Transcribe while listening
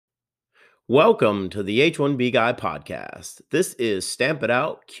Welcome to the H1B Guy podcast. This is Stamp It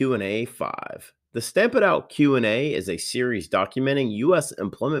Out Q&A 5. The Stamp It Out Q&A is a series documenting U.S.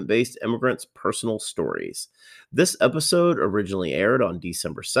 employment-based immigrants' personal stories. This episode originally aired on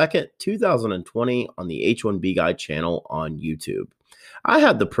December 2nd, 2020 on the H1B Guy channel on YouTube. I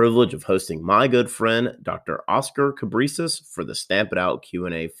had the privilege of hosting my good friend, Dr. Oscar Cabreces, for the Stamp It Out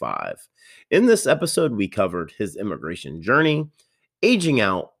Q&A 5. In this episode, we covered his immigration journey, aging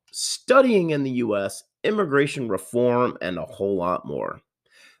out, studying in the U.S., immigration reform, and a whole lot more.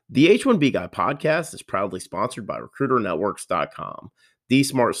 The H1B Guy podcast is proudly sponsored by RecruiterNetworks.com, the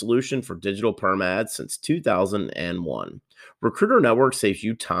smart solution for digital perm ads since 2001. Recruiter Network saves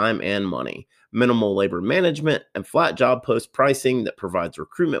you time and money, minimal labor management, and flat job post pricing that provides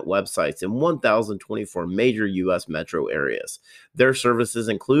recruitment websites in 1,024 major U.S. metro areas. Their services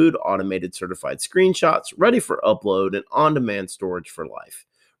include automated certified screenshots ready for upload and on-demand storage for life.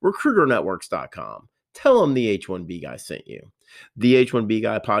 RecruiterNetworks.com. Tell them the H1B Guy sent you. The H1B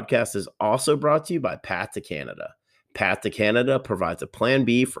Guy podcast is also brought to you by Path to Canada. Path to Canada provides a plan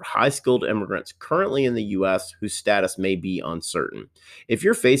B for high-skilled immigrants currently in the U.S. whose status may be uncertain. If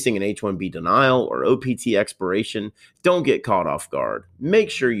you're facing an H1B denial or OPT expiration, don't get caught off guard. Make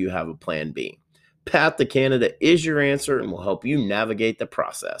sure you have a plan B. Path to Canada is your answer and will help you navigate the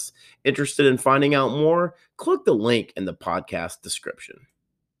process. Interested in finding out more? Click the link in the podcast description.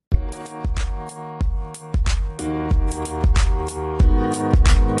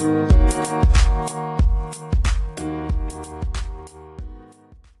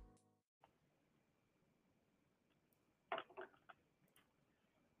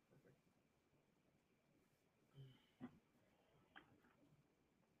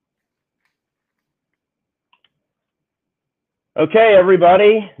 Okay,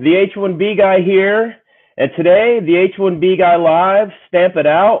 everybody, the H1B Guy here, and today, the H1B Guy Live, Stamp It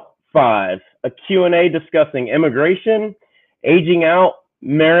Out 5, a Q&A discussing immigration, aging out,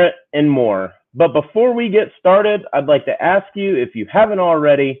 merit, and more. But before we get started, I'd like to ask you, if you haven't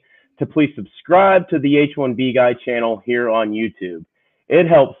already, to please subscribe to the H1B Guy channel here on YouTube. It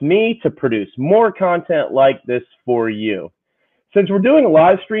helps me to produce more content like this for you. Since we're doing a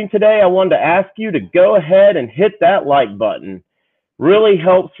live stream today, I wanted to ask you to go ahead and hit that like button. Really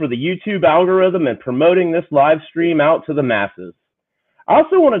helps for the YouTube algorithm and promoting this live stream out to the masses. I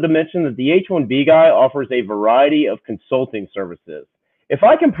also wanted to mention that the H1B Guy offers a variety of consulting services. If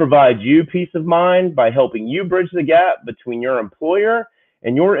I can provide you peace of mind by helping you bridge the gap between your employer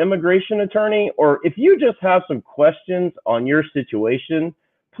and your immigration attorney, or if you just have some questions on your situation,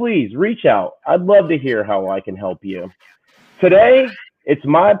 please reach out. I'd love to hear how I can help you. Today, it's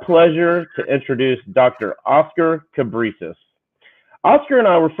my pleasure to introduce Dr. Oscar Cabreces. Oscar and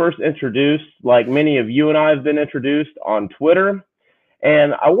I were first introduced, like many of you and I have been introduced, on Twitter.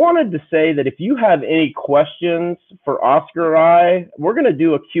 And I wanted to say that if you have any questions for Oscar or I, we're going to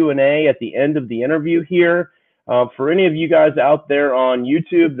do a Q&A at the end of the interview here for any of you guys out there on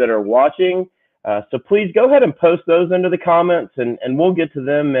YouTube that are watching. So please go ahead and post those into the comments, and we'll get to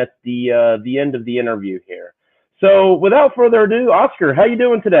them at the end of the interview here. So without further ado, Oscar, how you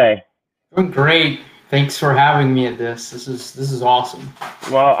doing today? Doing great. Thanks for having me at this. This is awesome.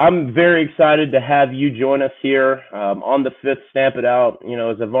 Well, I'm very excited to have you join us here on the 5th Stamp It Out. You know,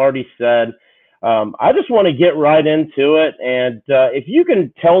 as I've already said, I just want to get right into it. And if you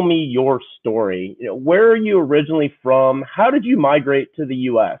can tell me your story, you know, where are you originally from? How did you migrate to the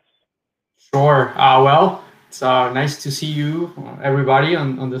U.S.? Sure. Well, it's nice to see you, everybody,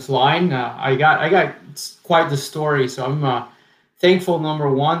 on this line. I got quite the story, so I'm thankful, number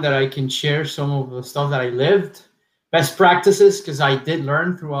one, that I can share some of the stuff that I lived, best practices, because I did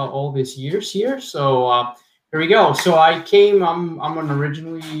learn throughout all these years here. So here we go. So I came. I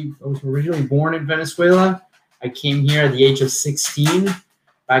was originally born in Venezuela. I came here at the age of 16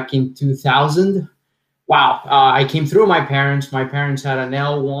 back in 2000. Wow. I came through my parents. My parents had an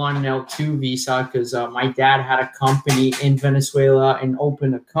L1, L2 visa because my dad had a company in Venezuela and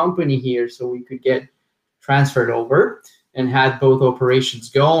opened a company here so we could get transferred over and had both operations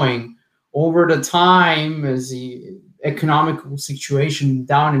going. Over the time, as the economical situation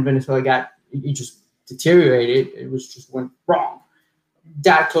down in Venezuela it just deteriorated, it just went wrong.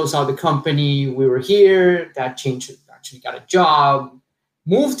 Dad closed out the company. We were here. Dad actually got a job,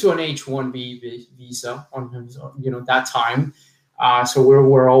 moved to an H-1B visa on that time. So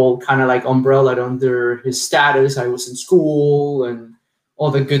we're all kind of like umbrellaed under his status. I was in school and all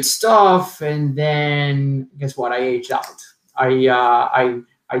the good stuff. And then guess what? I aged out.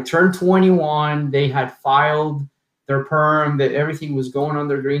 I turned 21. They had filed their perm, that everything was going on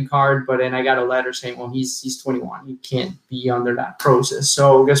their green card, but then I got a letter saying, well, he's 21. He can't be under that process.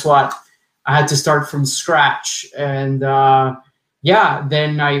 So guess what? I had to start from scratch. And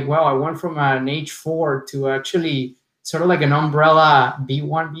then I went from an H4 to actually sort of like an umbrella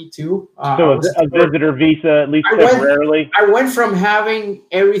B1, B2. So a visitor visa, at least temporarily? I went from having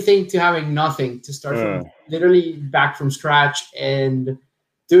everything to having nothing, to start from literally back from scratch. And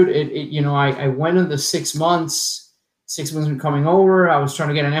dude, I went on the 6 months. 6 months were coming over. I was trying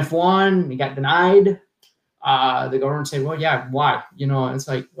to get an F1. It got denied. The government said, well, yeah, why? It's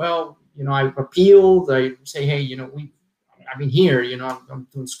like, well, I appealed. I say, hey, I've been here, I'm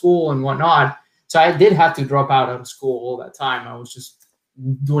doing school and whatnot. So I did have to drop out of school all that time. I was just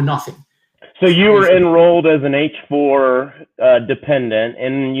doing nothing. So you were enrolled as an H4 dependent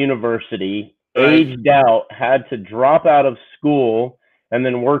in university, right. Aged out, had to drop out of school, and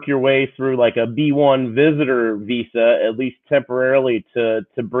then work your way through like a B1 visitor visa, at least temporarily, to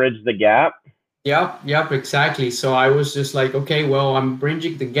bridge the gap? Yep, exactly. So I was just like, okay, well, I'm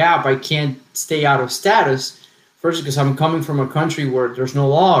bridging the gap. I can't stay out of status. First, because I'm coming from a country where there's no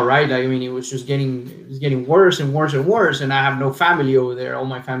law, right? I mean, it was getting worse and worse and worse, and I have no family over there. All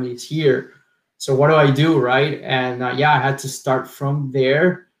my family is here. So what do I do, right? And I had to start from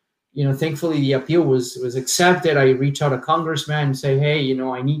there. Thankfully the appeal was accepted. I reached out to congressman and say, hey,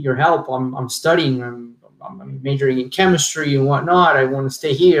 I need your help. I'm studying. I'm majoring in chemistry and whatnot. I want to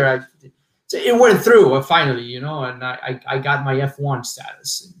stay here. So it went through finally, and I got my F1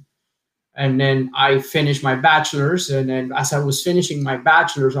 status. And then I finished my bachelor's. And then as I was finishing my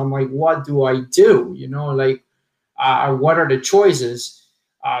bachelor's, I'm like, what do I do? What are the choices?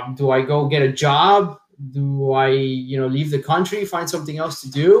 Do I go get a job? Do I, leave the country, find something else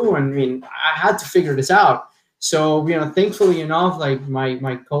to do? I mean, I had to figure this out. So, thankfully enough, like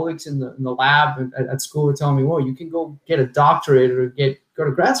my colleagues in the lab at school were telling me, well, you can go get a doctorate or go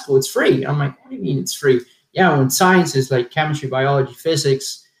to grad school. It's free. I'm like, what do you mean it's free? Yeah, when science is like chemistry, biology,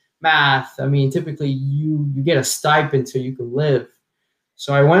 physics, math, I mean, typically you get a stipend so you can live.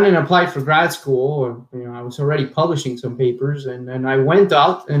 So I went and applied for grad school. I was already publishing some papers, and then I went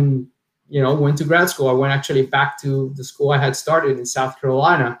out and, went to grad school. I went actually back to the school I had started in South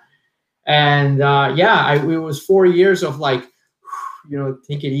Carolina. And it was 4 years of like,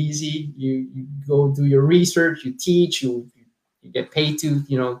 take it easy. You go do your research, you teach, you get paid to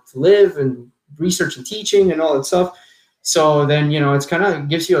live and research and teaching and all that stuff. So then, it's kind of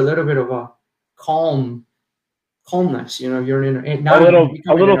gives you a little bit of a calmness, you're in a little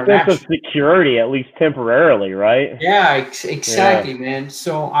sense of security, at least temporarily, right? Yeah, exactly, man.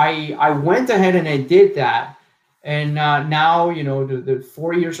 So I went ahead and I did that. And now, the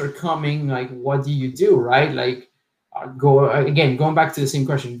 4 years are coming. Like, what do you do, right? Like, going back to the same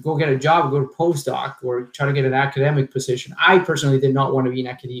question, go get a job, go to postdoc, or try to get an academic position. I personally did not want to be in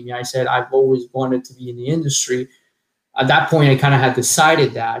academia. I said I've always wanted to be in the industry. At that point, I kind of had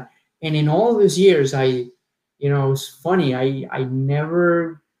decided that. And in all those years, it's funny, I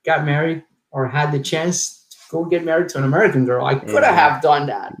never got married or had the chance to go get married to an American girl. I could have done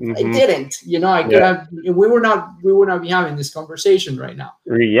that. I didn't. I could have. We would not be having this conversation right now.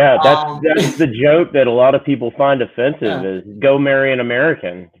 Yeah, that's the joke that a lot of people find offensive is go marry an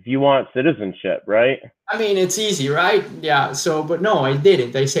American if you want citizenship, right? I mean, it's easy, right? Yeah. So, but no, I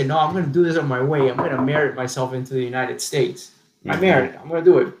didn't. I said, no, I'm going to do this on my way. I'm going to marry myself into the United States. I married. I'm going to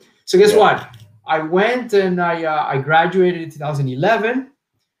do it. So guess what? I went and I graduated in 2011.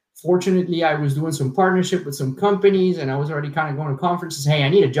 Fortunately, I was doing some partnership with some companies, and I was already kind of going to conferences. Hey, I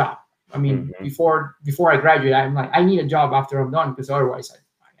need a job. I mean, before I graduate, I'm like, I need a job after I'm done, because otherwise I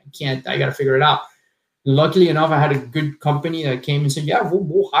can't. I got to figure it out. Luckily enough, I had a good company that came and said, yeah,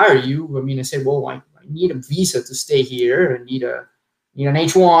 we'll hire you. I mean, I said, well, I need a visa to stay here. I need an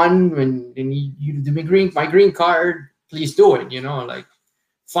H1, and I need you to do my green card. Please do it. Like,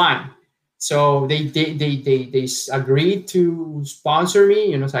 fine. So they agreed to sponsor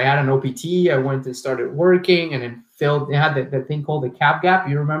me. So I had an OPT. I went and started working, and then they had that thing called the cap gap.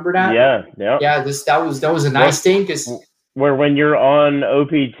 You remember that? Yeah. Yeah. That was a nice thing, because where when you're on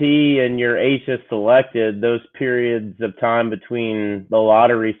OPT and your H is selected, those periods of time between the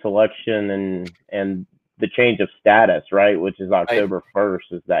lottery selection and the change of status, right, which is October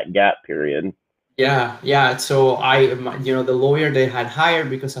 1st, is that gap period. Yeah. So the lawyer they had hired,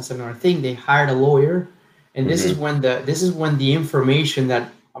 because that's another thing, they hired a lawyer, and this is when the information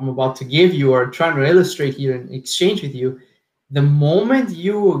that I'm about to give you or trying to illustrate here and exchange with you, the moment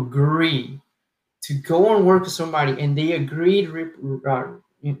you agree to go and work with somebody and they agreed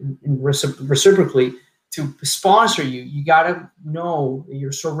reciprocally to sponsor you, you got to know that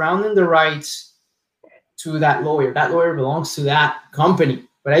you're surrounding the rights to that lawyer. That lawyer belongs to that company.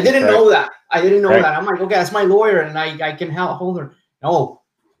 But I didn't know that. I'm like, okay, that's my lawyer, and I can hold her. No,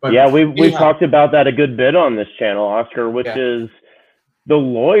 But Yeah, we've anyhow, talked about that a good bit on this channel, Oscar, which yeah, is the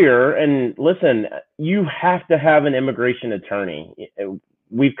lawyer. And listen, you have to have an immigration attorney.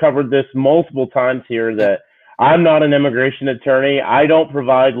 We've covered this multiple times here yeah, that I'm not an immigration attorney. I don't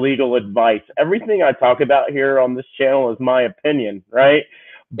provide legal advice. Everything I talk about here on this channel is my opinion, right?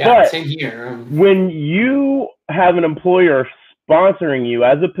 yeah, But same here. when you have an employer sponsoring you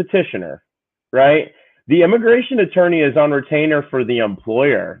as a petitioner, right? The immigration attorney is on retainer for the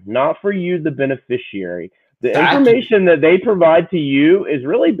employer, not for you, the beneficiary. The Exactly. information that they provide to you is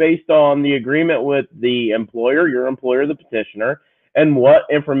really based on the agreement with the employer, your employer, the petitioner, and what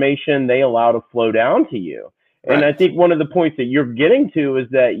information they allow to flow down to you. And I Right. think one of the points that you're getting to is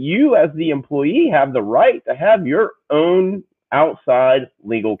that you, as the employee, have the right to have your own outside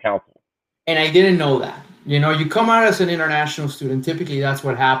legal counsel. And I didn't know that. You come out as an international student. Typically, that's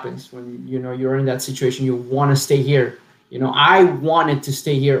what happens when you're in that situation. You want to stay here. I wanted to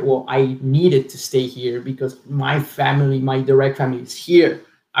stay here. Well, I needed to stay here because my family, my direct family, is here.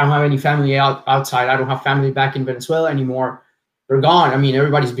 I don't have any family outside. I don't have family back in Venezuela anymore. They're gone. I mean,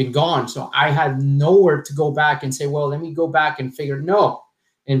 everybody's been gone. So I had nowhere to go back and say, well, let me go back and figure no.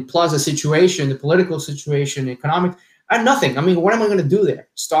 And plus the situation, the political situation, economic, I had nothing. I mean, what am I going to do there?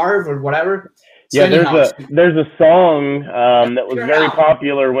 Starve or whatever? So Yeah, there's anyhow, a song that was figure it very out.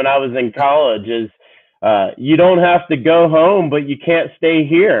 popular when I was in college. Is you don't have to go home, but you can't stay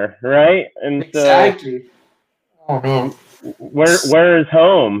here, right? And so, Exactly. Oh man. where is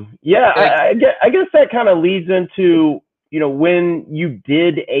home? Yeah, Like, I guess that kind of leads into when you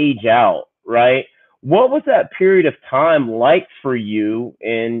did age out, right? What was that period of time like for you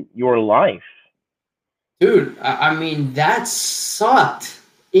in your life? dude, I mean, that sucked.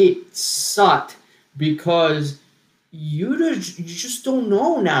 It sucked because you just don't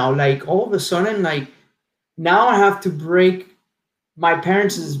know now. Like all of a sudden, like now I have to break my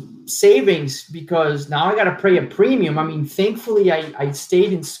parents' savings because now I got to pay a premium. I mean, thankfully, I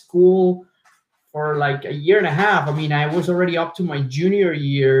stayed in school for like a year and a half. I mean, I was already up to my junior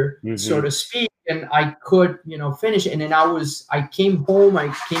year, so Mm-hmm. to speak, and I could, finish. And then I came home.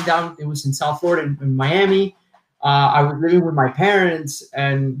 I came down. It was in South Florida, in Miami. I was living with my parents,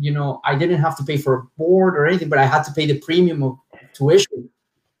 and I didn't have to pay for a board or anything, but I had to pay the premium of tuition.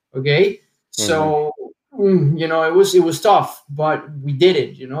 Okay, Mm-hmm. so it was tough, but we did it.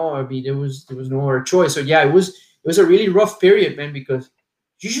 I mean, there was no other choice. So yeah, it was a really rough period, man, because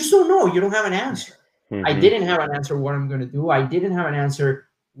you just don't know. You don't have an answer. I Mm-hmm. didn't have an answer what I'm going to do. I didn't have an answer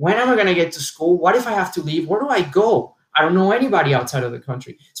when am I going to get to school? What if I have to leave? Where do I go? I don't know anybody outside of the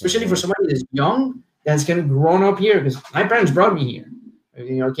country, especially for Mm-hmm. somebody that's young, that's going to grown up here, because my parents brought me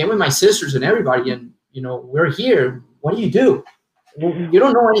here. Came with my sisters and everybody, and we're here. What do? You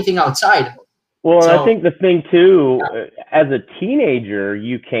don't know anything outside. Well, and I So think the thing too, as a teenager,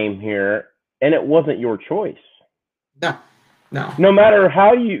 you came here and it wasn't your choice. no, no, No matter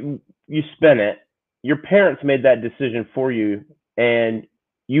how you spent it, your parents made that decision for you, and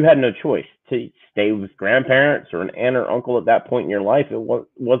you had no choice to stay with grandparents or an aunt or uncle at that point in your life. It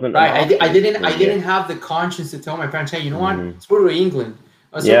wasn't an right. I option didn't for I you. didn't have the conscience to tell my parents, hey, you know what? Hmm. Let's go to England.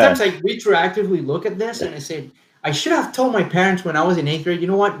 Yeah, Sometimes I retroactively look at this and I say, I should have told my parents when I was in eighth grade, you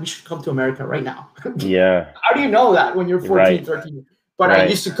know what? We should come to America right now. yeah, How do you know that when you're 14, right, 13? But I right.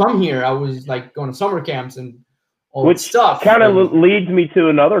 used to come here. I was like going to summer camps and all that Which stuff. kind of And leads me to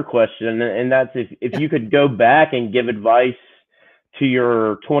another question, and that's if you could go back and give advice to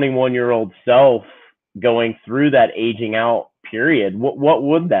your 21-year-old self going through that aging out period, what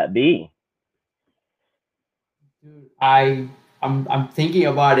would that be? dude, I'm thinking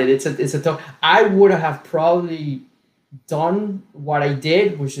about it. It's a tough. I would have probably done what I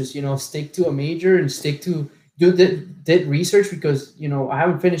did, which is stick to a major and stick to did research, because I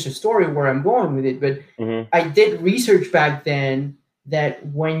haven't finished the story where I'm going with it, but Hmm. I did research back then that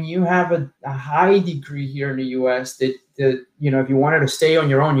when you have a high degree here in the U.S., that if you wanted to stay on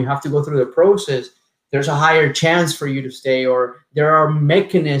your own, you have to go through the process. There's a higher chance for you to stay, or there are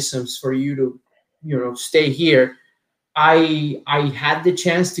mechanisms for you to stay here. I had the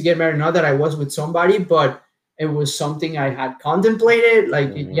chance to get married. Not that I was with somebody, but it was something I had contemplated.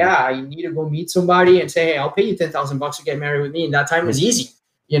 Like, Hmm. yeah, I need to go meet somebody and say, hey, I'll pay you $10,000 to get married with me. And that time was easy.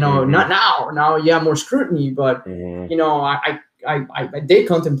 Hmm. Not now. Now, yeah, more scrutiny, but Hmm. I did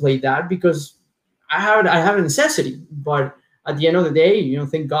contemplate that because I have a necessity. But at the end of the day,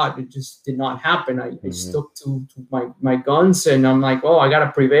 thank God it just did not happen. I Hmm. stuck to my guns, and I'm like, oh, I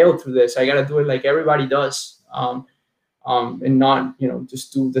gotta prevail through this. I gotta do it like everybody does. And not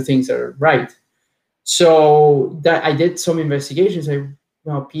just do the things that are right. So that I did some investigations.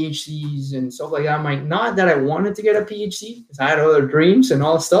 PhDs and stuff like that. I'm like, not that I wanted to get a PhD because I had other dreams and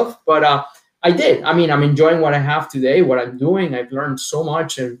all stuff, but I did. I mean, I'm enjoying what I have today, what I'm doing. I've learned so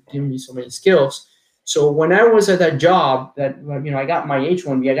much and given me so many skills. So when I was at that job, that I got my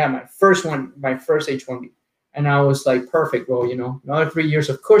H-1B, I got my first H-1B, and I was like, perfect. Well, another 3 years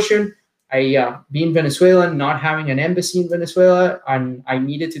of cushion. Being Venezuelan, not having an embassy in Venezuela, and I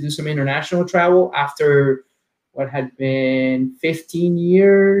needed to do some international travel after what had been 15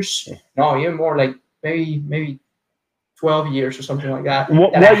 years. No, even more, like maybe 12 years or something like that.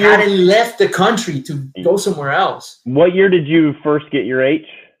 What I hadn't left the country to go somewhere else. What year did you first get your H?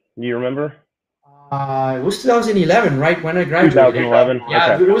 Do you remember? It was 2011, right when I graduated. 2011.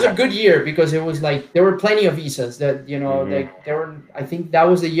 Yeah, okay. It was a good year because it was like there were plenty of visas that like there were. I think that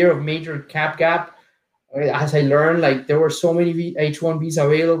was the year of major cap gap. As I learned, like there were so many H-1Bs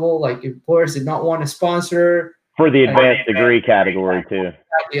available. Like employers did not want to sponsor for the advanced degree category too.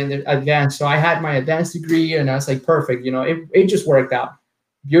 Exactly, and the advanced. So I had my advanced degree, and I was like, perfect. It just worked out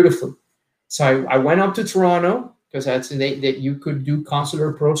beautifully. So I went up to Toronto because that's that you could do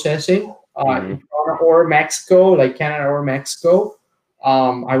consular processing. Or Mexico, like Canada or Mexico.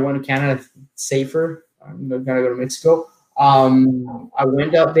 I went to Canada, safer. I'm not gonna go to Mexico. I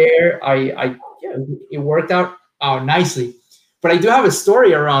went up there. It worked out nicely. But I do have a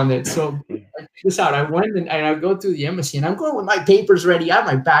story around it. So check this out. I went and I go to the embassy, and I'm going with my papers ready. I have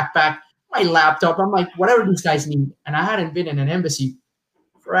my backpack, my laptop. I'm like, whatever these guys need. And I hadn't been in an embassy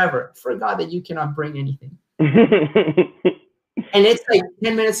forever. Forgot that you cannot bring anything. And it's like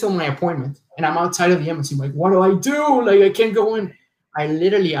 10 minutes till my appointment, and I'm outside of the embassy. I'm like, what do I do? Like, I can't go in.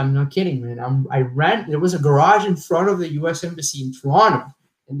 I'm not kidding, man. There was a garage in front of the U.S. Embassy in Toronto,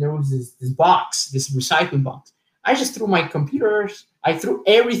 and there was this box, this recycling box. I just threw my computers. I threw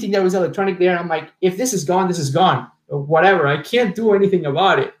everything that was electronic there. And I'm like, if this is gone, this is gone. Or whatever. I can't do anything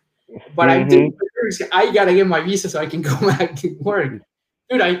about it. But I got to get my visa so I can go back to work.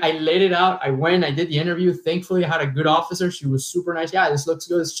 Dude, I laid it out. I went. I did the interview. Thankfully, I had a good officer. She was super nice. Yeah, this looks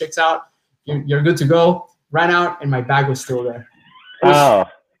good. This checks out. You're good to go. Ran out, and my bag was still there. It was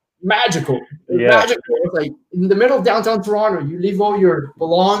magical. Magical. It was like in the middle of downtown Toronto. You leave all your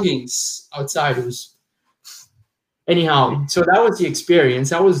belongings outside. It was anyhow. So that was the experience.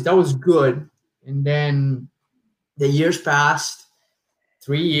 That was good. And then the years passed.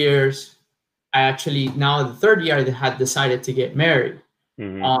 3 years. Now the third year, I had decided to get married.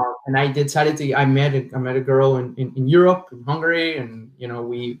 And I decided I met a girl in Europe, in Hungary, and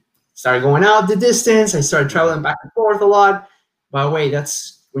we started going out the distance. I started traveling back and forth a lot. By the way,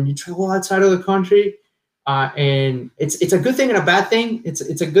 that's when you travel outside of the country, and it's a good thing and a bad thing.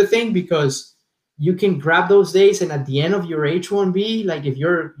 It's a good thing because you can grab those days, and at the end of your H-1B, like if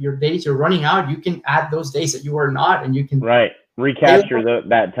your days are running out, you can add those days that you were not, and you can recapture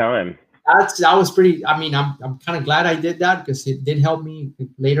that time. That was pretty. I mean, I'm kind of glad I did that because it did help me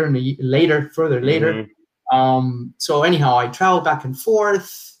later. So anyhow, I traveled back and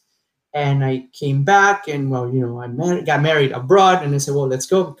forth, and I came back, and I got married abroad, and I said, well, let's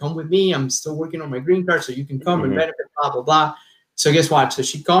go, come with me. I'm still working on my green card, so you can come and benefit. Blah blah blah. So guess what? So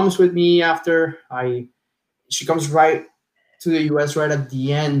she comes with me after she comes right to the U.S. right at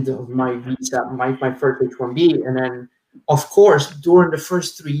the end of my visa, my first H-1B, and then. Of course, during the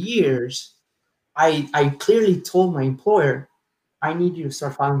first 3 years, I clearly told my employer, I need you to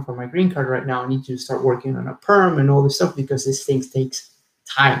start filing for my green card right now. I need you to start working on a perm and all this stuff because this thing takes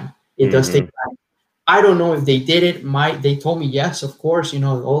time. It does take time. I don't know if they did it. They told me yes, of course.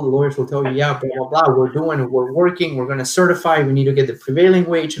 All the lawyers will tell you, yeah, blah, blah, blah. We're doing it. We're working. We're going to certify. We need to get the prevailing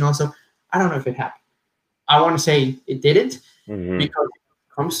wage. And also, I don't know if it happened. I want to say it didn't because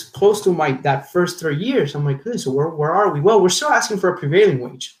comes close to that first 3 years. I'm like, so where are we? Well, we're still asking for a prevailing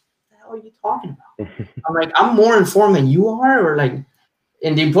wage. What the hell are you talking about? I'm like, I'm more informed than you are, or like,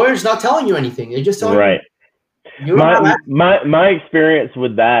 and the employer's not telling you anything. They're just telling you. My experience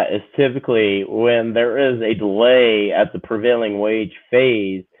with that is typically when there is a delay at the prevailing wage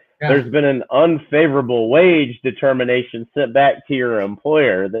phase, there's been an unfavorable wage determination sent back to your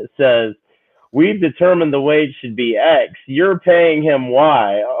employer that says, we've determined the wage should be X. You're paying him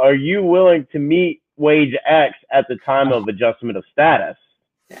Y. Are you willing to meet wage X at the time of adjustment of status?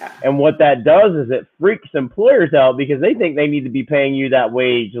 Yeah. And what that does is it freaks employers out because they think they need to be paying you that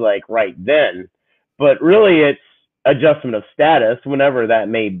wage like right then. But really it's adjustment of status whenever that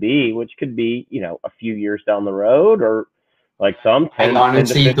may be, which could be, a few years down the road or like some 10, 10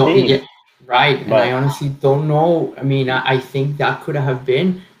 to 15. Right. And I honestly don't know. I mean, I think that could have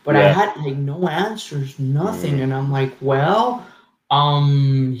been. But I had like no answers, nothing. And I'm like, well,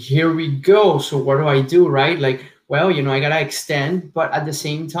 here we go. So what do I do, right? Like, well, I got to extend, but at the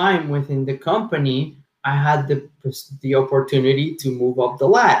same time within the company, I had the opportunity to move up the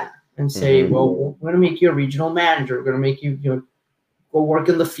ladder and say, well, we're going to make you a regional manager. We're going to make you, go work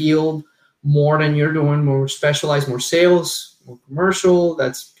in the field more than you're doing, more specialized, more sales, more commercial.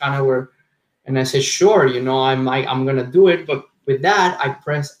 That's kind of where, and I said, sure, I'm going to do it. But with that,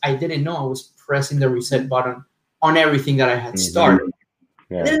 I didn't know I was pressing the reset button on everything that I had started.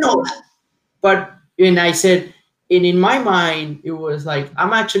 I didn't know that. And I said, and in my mind, it was like,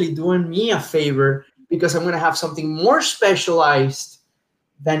 I'm actually doing me a favor because I'm going to have something more specialized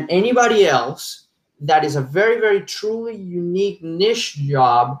than anybody else. That is a very, very truly unique niche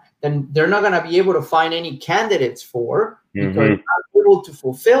job. Then they're not going to be able to find any candidates for because I'm able to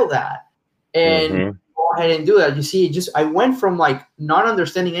fulfill that. And go ahead and do that. You see, I went from like not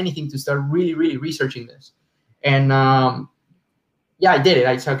understanding anything to start really, really researching this. And I did it.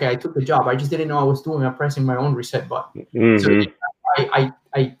 I said, okay, I took the job. I just didn't know I was doing. I'm pressing my own reset button. So I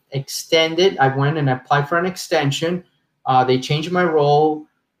extended. I went and applied for an extension. They changed my role.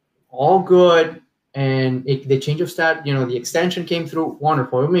 All good. And the change of stat, the extension came through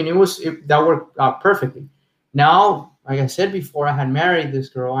wonderful. I mean, that worked out perfectly. Now, like I said before, I had married this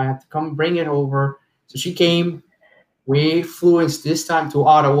girl. I had to come bring it over. So she came. We flew this time to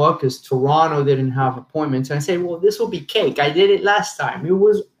Ottawa because Toronto didn't have appointments. And I said, well, this will be cake. I did it last time. It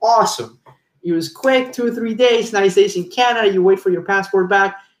was awesome. It was quick, 2 or 3 days, nice days in Canada. You wait for your passport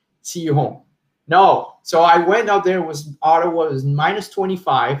back, see you home. No. So I went out there. Ottawa was minus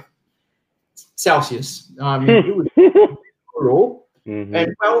 25 Celsius. It was brutal.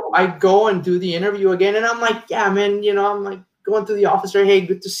 And well, I go and do the interview again. And I'm like, yeah, man, I'm like going to the officer. Hey,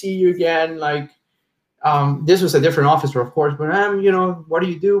 good to see you again. Like, this was a different officer, of course, but what do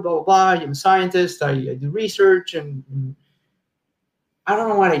you do? Blah, blah, blah. I'm a scientist. I do research. And I don't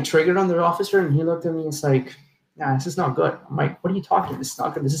know what I triggered on the officer. And he looked at me and it's like, nah, this is not good. I'm like, what are you talking? This is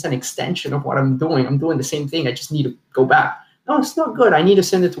not good. This is an extension of what I'm doing. I'm doing the same thing. I just need to go back. No, it's not good. I need to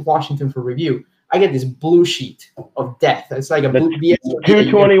send it to Washington for review. I get this blue sheet of death. It's like a blue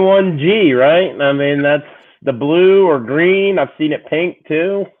 221G, right? I mean, that's the blue or green. I've seen it pink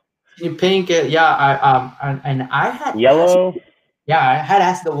too. Pink, yeah. And I had yellow. I had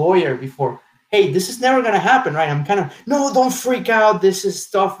asked the lawyer before, hey, this is never gonna happen, right? I'm kind of, no, don't freak out. This is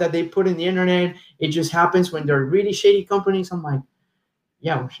stuff that they put in the internet. It just happens when they're really shady companies. I'm like,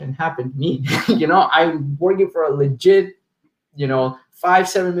 yeah, it shouldn't happen to me. I'm working for a legit,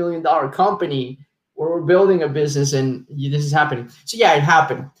 $5-7 million company where we're building a business and this is happening. So yeah, it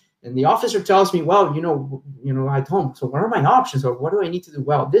happened. And the officer tells me, well, I told him, so what are my options or what do I need to do?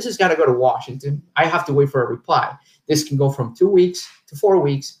 Well, this has got to go to Washington. I have to wait for a reply. This can go from 2 weeks to 4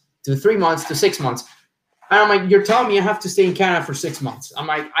 weeks to 3 months to 6 months. And I'm like, you're telling me I have to stay in Canada for 6 months. I'm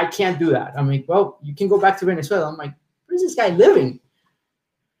like, I can't do that. I'm like, well, you can go back to Venezuela. I'm like, where's this guy living?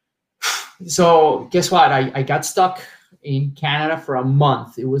 So guess what? I got stuck in Canada for a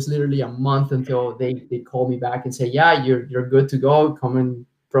month. It was literally a month until they called me back and say, yeah, you're good to go. Come and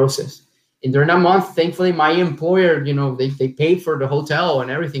process. And during that month, thankfully, my employer, they paid for the hotel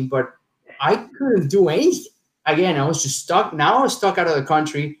and everything, but I couldn't do anything. Again, I was just stuck. Now I was stuck out of the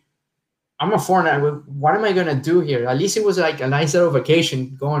country. I'm a foreigner. What am I going to do here? At least it was like a nice little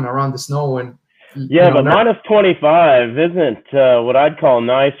vacation going around the snow. And but minus 25 isn't what I'd call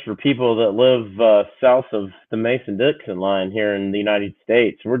nice for people that live south of the Mason-Dixon line here in the United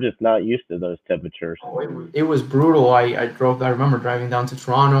States. We're just not used to those temperatures. Oh, it was brutal. I remember driving down to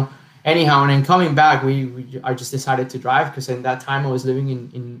Toronto. Anyhow, and then coming back, I just decided to drive because in that time I was living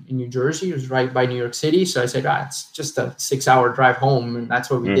in New Jersey. It was right by New York City. So I said, it's just a 6-hour drive home. And that's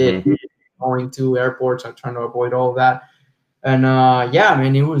what we did. Going to airports, I'm trying to avoid all of that. And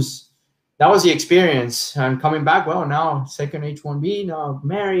that was the experience. And coming back, well, now second H-1B, now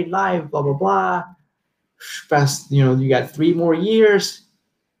married, live, blah, blah, blah. Past, you got 3 more years.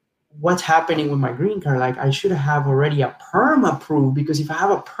 What's happening with my green card? Like, I should have already a perm approved because if I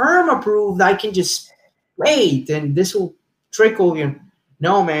have a perm approved, I can just wait and this will trickle.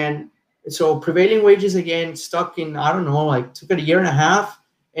 No, man. So prevailing wages again, stuck in, I don't know, like took it a year and a half.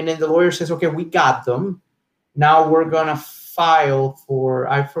 And then the lawyer says, okay, we got them. Now we're going to file for,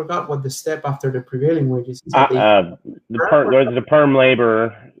 I forgot what the step after the prevailing wages is. The perm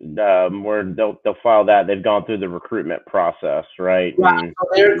labor, where they'll file that. They've gone through the recruitment process, right? Yeah, so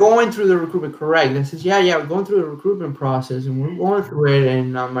they're going through the recruitment, correct. They says, yeah, we're going through the recruitment process and we're going through it.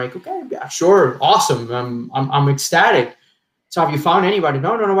 And I'm like, okay, yeah, sure, awesome. I'm ecstatic. So have you found anybody?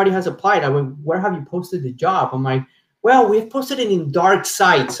 No, nobody has applied. I went, where have you posted the job? I'm like, well, we've posted it in dark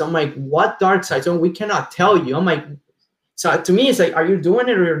sites. I'm like, what dark sites? Oh, we cannot tell you. I'm like, so to me, it's like, are you doing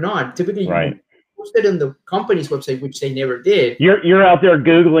it or you're not? Typically, right. posted on the company's website, which they never did. You're out there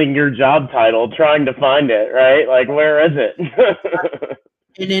Googling your job title, trying to find it, right? Like, where is it?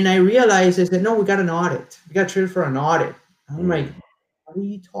 And then I realized, I said, no, we got an audit. We got triggered for an audit. I'm like, what are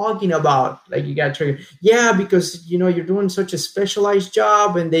you talking about? Like, you got triggered? Yeah, because, you know, you're doing such a specialized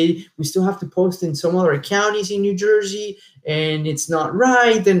job, and we still have to post in some other counties in New Jersey, and it's not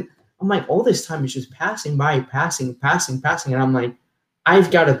right. And I'm like, all this time is just passing by, passing. And I'm like,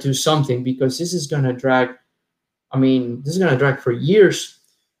 I've got to do something, because this is going to drag. I mean, this is going to drag for years.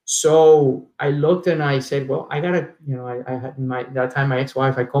 So I looked and I said, well, I got to, you know, I had that time, my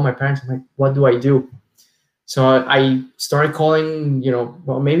ex-wife, I called my parents. I'm like, what do I do? So I started calling, you know,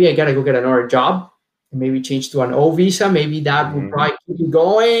 well, maybe I got to go get another job and maybe change to an O visa. Maybe that would probably keep me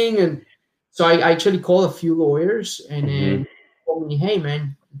going. And so I actually called a few lawyers, and then told me, hey,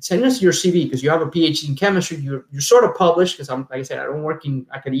 man, send us your CV, because you have a PhD in chemistry. You're sort of published, because I'm, like I said, I don't work in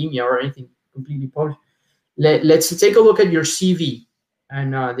academia or anything completely published. Let's take a look at your CV.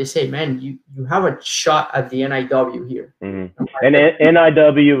 And they say, man, you have a shot at the NIW here. And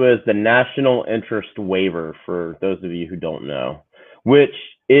NIW is the National Interest Waiver, for those of you who don't know, which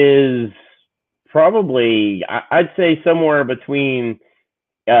is probably, I'd say, somewhere between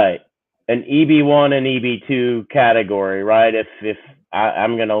an EB1 and EB2 category, right? If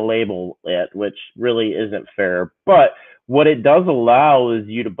I'm going to label it, which really isn't fair. But what it does allow is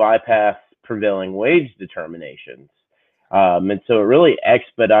you to bypass prevailing wage determinations. And so it really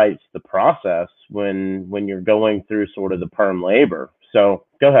expedites the process when you're going through sort of the perm labor. So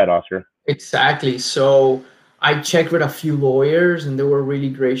go ahead, Oscar. Exactly. So I checked with a few lawyers, and they were really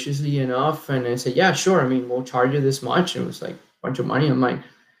graciously enough. And I said, yeah, sure. I mean, we'll charge you this much. And it was like a bunch of money. I'm like,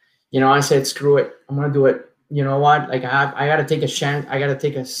 you know, I said, screw it. I'm going to do it. You know what? Like, I got to take a chance. I got to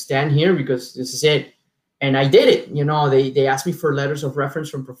take a stand here, because this is it. And I did it. You know, they asked me for letters of reference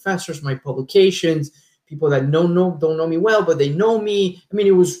from professors, my publications, people that don't know me well, but they know me. I mean,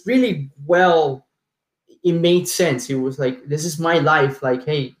 it was really well, it made sense. It was like, this is my life. Like,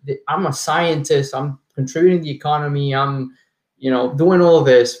 hey, I'm a scientist. I'm contributing to the economy. I'm, you know, doing all of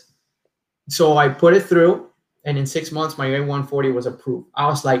this. So I put it through, and in 6 months, my A140 was approved. I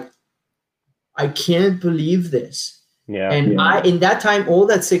was like, I can't believe this. Yeah. And in that time, all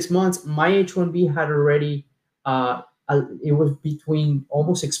that 6 months, my H-1B had already, it was between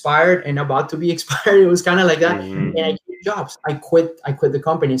almost expired and about to be expired. It was kind of like that. And I quit jobs. I quit the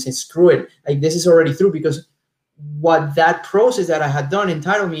company and said, screw it. Like, this is already through, because what that process that I had done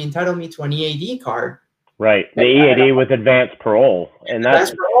entitled me to an EAD card. Right. The EAD with advanced parole. And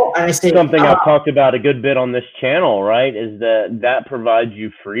that's and I say, something I've talked about a good bit on this channel, right? Is that provides you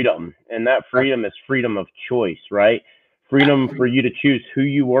freedom, and that freedom is freedom of choice, right? Freedom for you to choose who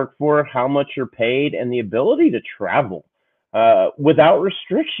you work for, how much you're paid, and the ability to travel without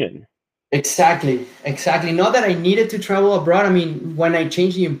restriction. Exactly. Not that I needed to travel abroad. I mean, when I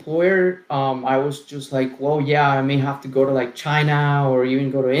changed the employer, I was just like, well, yeah, I may have to go to like China or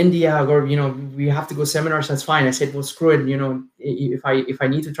even go to India, or, you know, we have to go seminars. That's fine. I said, well, screw it. You know, if I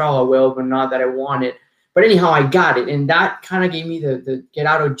need to travel, I will, but not that I want it. But anyhow, I got it. And that kind of gave me the get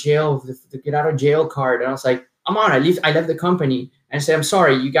out of jail, the get out of jail card. And I was like, I'm on. I left the company, and I said, I'm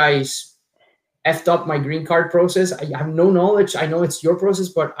sorry, you guys effed up my green card process. I have no knowledge. I know it's your process,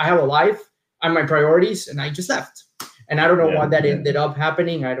 but I have a life and my priorities, and I just left. And I don't know what that ended up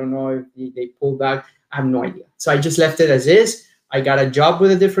happening. I don't know if they pulled back. I have no idea. So I just left it as is. I got a job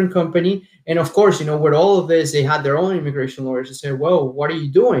with a different company. And of course, you know, with all of this, they had their own immigration lawyers to say, well, what are you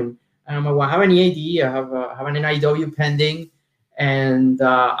doing? And I'm like, well, I have an EAD. I have an NIW pending. And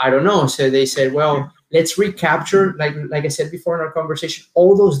I don't know. So they said, well, let's recapture, like I said before in our conversation,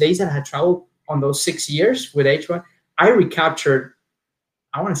 all those days that I had traveled on those 6 years with H1, I recaptured,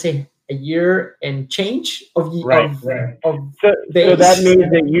 I want to say, a year and change of days. So that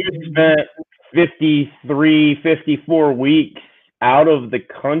means that you spent 53, 54 weeks out of the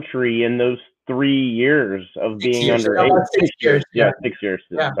country in those 3 years of being under 6 years. Yeah, 6 years.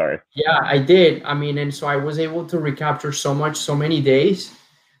 Yeah. Sorry. Yeah, I did. I mean, and so I was able to recapture so many days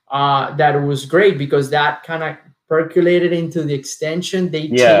that it was great, because that kind of percolated into the extension. They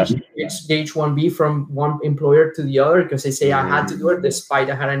changed the H-1B from one employer to the other, because they say I had to do it despite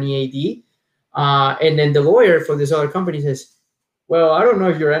I had an EAD. And then the lawyer for this other company says, well, I don't know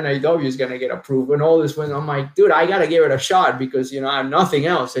if your NIW is going to get approved. And all this when I'm like, dude, I got to give it a shot, because, you know, I have nothing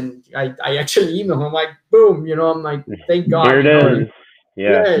else. And I actually emailed him. I'm like, boom, you know, I'm like, thank God. Here it is.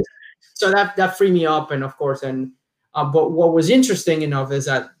 Yeah. So that freed me up. And of course, but what was interesting enough is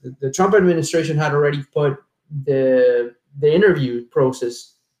that the Trump administration had already put the interview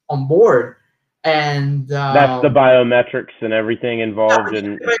process on board. And that's the biometrics and everything involved.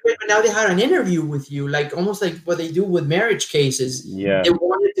 But now they had an interview with you, like almost like what they do with marriage cases. Yeah. They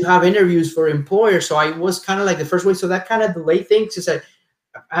wanted to have interviews for employers. So I was kind of like the first way. So that kind of delayed things. Is that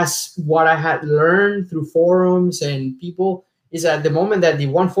as what I had learned through forums and people is that the moment that the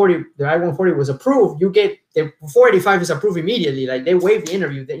I-140 was approved, you get the 485 is approved immediately. Like they waived the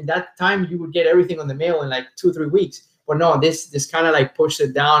interview. In that time, you would get everything on the mail in like 2 or 3 weeks. But no, this kind of like pushed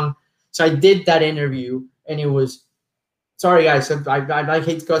it down. So I did that interview, and it was, sorry guys, I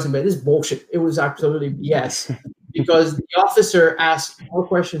hate cussing, but this is bullshit. It was absolutely BS because the officer asked more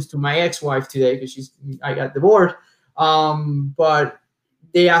questions to my ex-wife today because I got divorced. But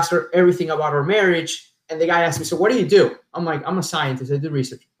they asked her everything about her marriage. And the guy asked me, so what do you do? I'm like, I'm a scientist. I do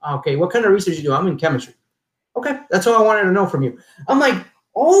research. Okay, what kind of research you do? I'm in chemistry. Okay, that's all I wanted to know from you. I'm like,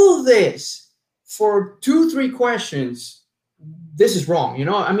 all of this for 2-3 questions, this is wrong. You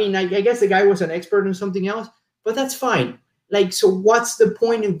know, I mean, I guess the guy was an expert in something else, but that's fine. Like, so what's the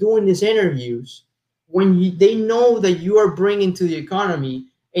point of doing these interviews when they know that you are bringing to the economy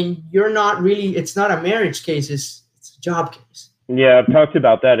and you're not really, it's not a marriage case, it's a job case. Yeah, I've talked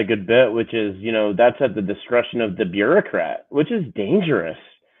about that a good bit, which is, that's at the discretion of the bureaucrat, which is dangerous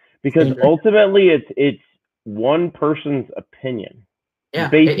because ultimately it's one person's opinion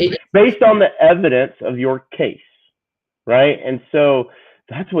based on the evidence of your case, right? And so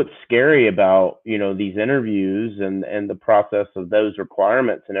that's what's scary about, these interviews and the process of those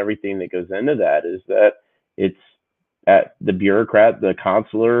requirements and everything that goes into that is that it's at the bureaucrat, the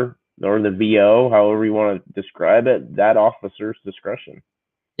consular, or the VO, however you want to describe it, that officer's discretion.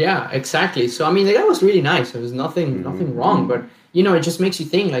 Yeah, exactly. So, I mean, the guy was really nice. There was nothing wrong, but, it just makes you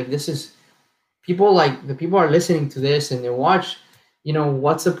think, like, this is people, like, the people are listening to this and they watch,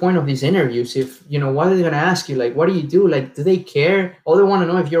 what's the point of these interviews? If, what are they going to ask you? Like, what do you do? Like, do they care? All they want to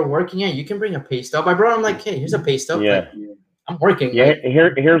know if you're working at, you can bring a pay stub. I brought them like, hey, here's a pay stub. Yeah. Like, I'm working. Yeah,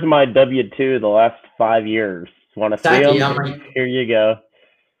 here's my W-2 the last 5 years. Want to see them? Like, here you go.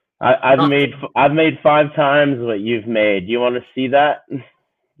 I've made 5 times what you've made. Do you want to see that?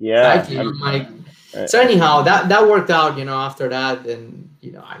 Yeah. So anyhow, that worked out. After that, and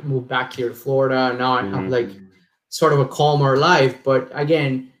I moved back here to Florida. Now I have like sort of a calmer life. But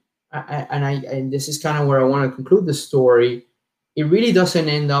again, and this is kind of where I want to conclude the story. It really doesn't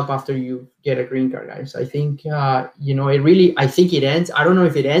end up after you get a green card, guys. I think it really. I think it ends. I don't know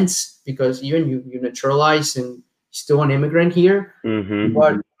if it ends because even you naturalize and still an immigrant here,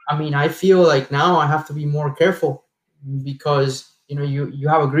 but I mean, I feel like now I have to be more careful because, you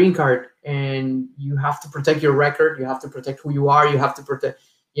have a green card and you have to protect your record. You have to protect who you are. You have to protect,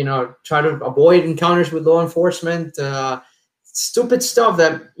 try to avoid encounters with law enforcement, stupid stuff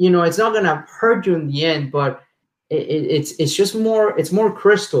that, it's not going to hurt you in the end, but it's just more, it's more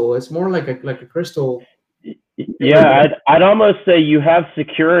crystal. It's more like a crystal. Yeah. I'd almost say you have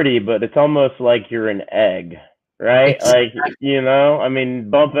security, but it's almost like you're an egg. Right? Exactly. Like, I mean,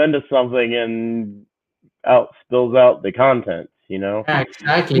 bump into something and spills out the contents, Yeah,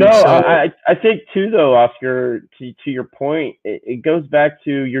 exactly. No, so, I think too, though, Oscar, to your point, it goes back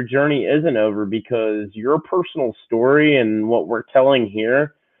to your journey isn't over because your personal story and what we're telling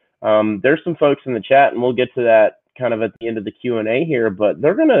here, there's some folks in the chat, and we'll get to that kind of at the end of the Q&A here, but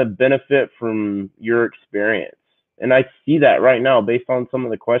they're going to benefit from your experience. And I see that right now based on some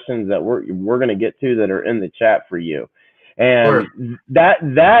of the questions that we're going to get to that are in the chat for you. And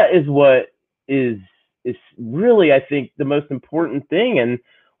that is what is really, I think, the most important thing. And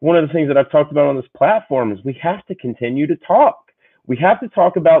one of the things that I've talked about on this platform is we have to continue to talk. We have to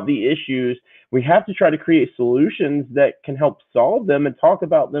talk about the issues. We have to try to create solutions that can help solve them and talk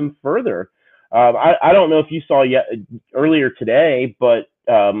about them further. I don't know if you saw yet earlier today, but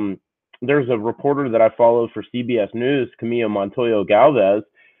there's a reporter that I follow for CBS News, Camilo Montoya Galvez,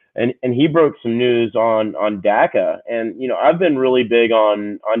 and he broke some news on DACA. And, I've been really big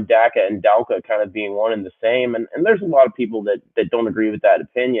on DACA and DALCA kind of being one and the same. And there's a lot of people that don't agree with that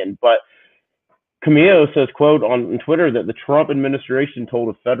opinion. But Camilo says, quote, on Twitter that the Trump administration told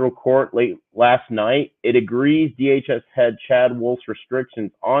a federal court late last night it agrees DHS head Chad Wolf's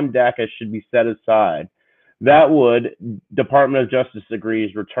restrictions on DACA should be set aside. That would, Department of Justice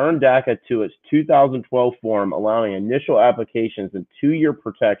agrees, return DACA to its 2012 form, allowing initial applications and 2-year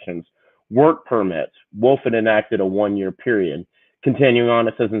protections, work permits. Wolf had enacted a 1-year period. Continuing on,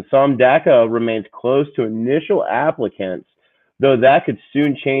 it says, in sum, DACA remains close to initial applicants, though that could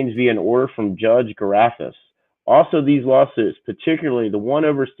soon change via an order from Judge Garafis. Also, these lawsuits, particularly the one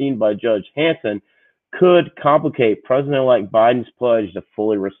overseen by Judge Hanson, could complicate President-elect Biden's pledge to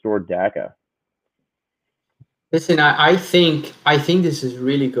fully restore DACA. Listen, I think this is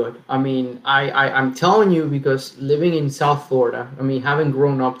really good. I mean, I'm telling you because living in South Florida, I mean, having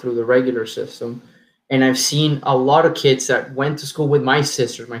grown up through the regular system, and I've seen a lot of kids that went to school with my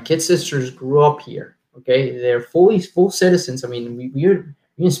sisters. My kid sisters grew up here. Okay, they're full citizens. I mean, we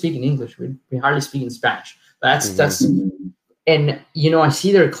didn't speak in English. We hardly speak in Spanish. That's and I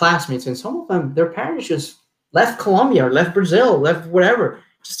see their classmates, and some of them, their parents just left Colombia or left Brazil, left whatever,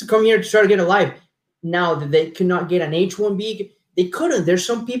 just to come here to try to get a life. Now that they could not get an H-1B, they couldn't. There's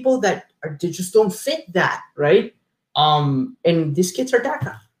some people that they just don't fit that, right? And these kids are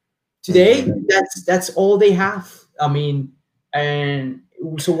DACA. Today, that's all they have. I mean, and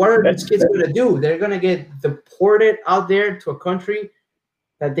so what are these kids going to do? They're going to get deported out there to a country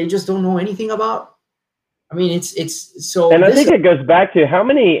that they just don't know anything about. I mean, it's so. And I think it goes back to how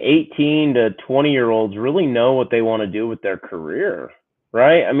many 18 to 20-year-olds really know what they want to do with their career,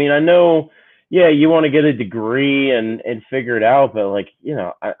 right? I mean, I know, yeah, you want to get a degree and figure it out, but like,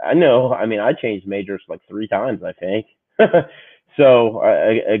 I know, I mean, I changed majors like 3 times, I think. So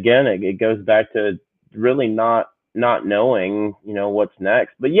again, it goes back to really not knowing, what's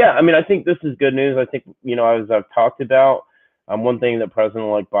next. But yeah, I mean, I think this is good news. I think, as I've talked about, one thing that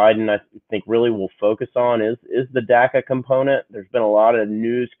President-elect Biden, I think, really will focus on is the DACA component. There's been a lot of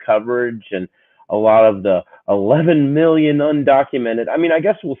news coverage and a lot of the 11 million undocumented. I mean, I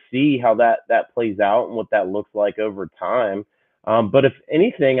guess we'll see how that plays out and what that looks like over time. But if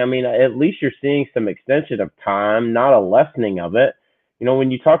anything, I mean, at least you're seeing some extension of time, not a lessening of it. When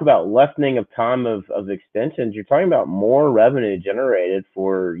you talk about lessening of time of extensions, you're talking about more revenue generated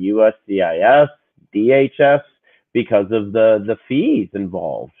for USCIS, DHS, because of the fees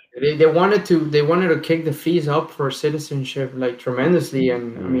involved. They wanted to kick the fees up for citizenship like tremendously,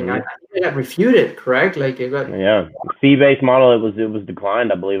 and I mean, I think it got refuted, correct? Like it got fee-based model. It was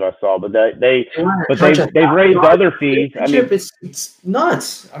declined, I believe I saw, but they've raised other fees. I mean, it's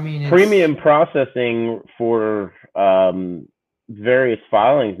nuts. I mean, premium processing for various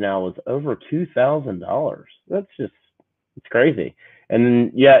filings now was over $2,000. It's crazy.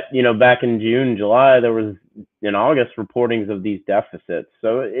 And yet, back in June, July, there was in August reportings of these deficits.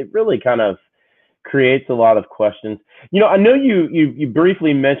 So it really kind of creates a lot of questions. I know you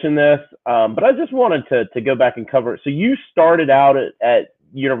briefly mentioned this, but I just wanted to go back and cover it. So you started out at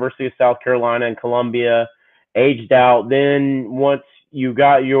University of South Carolina in Columbia, aged out. Then once you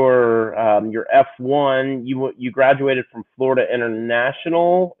got your F1, you graduated from Florida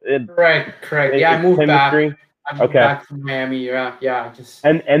International. Correct. Yeah, I moved back. I moved back from Miami. Yeah.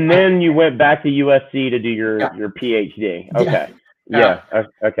 And then you went back to USC to do your PhD. Okay. Yeah.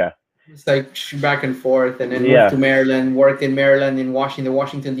 Okay. It's like back and forth, and then moved to Maryland, worked in Maryland, in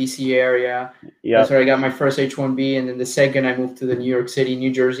Washington D.C. area. Yeah. That's where I got my first H-1B, and then the second I moved to the New York City,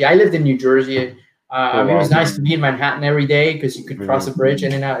 New Jersey. I lived in New Jersey. I mean, it was nice to be in Manhattan every day because you could cross a bridge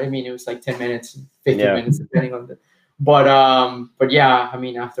in and out. I mean, it was like 10 minutes, 15 minutes, depending on the. But yeah, I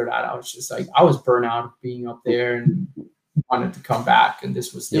mean, after that, I was just like, I was burnt out of being up there and wanted to come back. And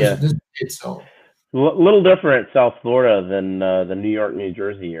this was it. So a little different South Florida than the New York, New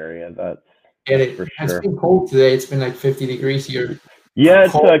Jersey area. That's for sure. It's been cold today. It's been like 50 degrees here. Yeah,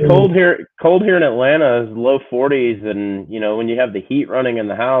 it's cold here. Cold here in Atlanta is low 40s, and when you have the heat running in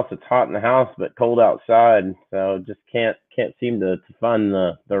the house, it's hot in the house but cold outside. So just can't seem to find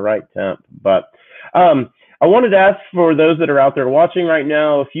the right temp. But I wanted to ask, for those that are out there watching right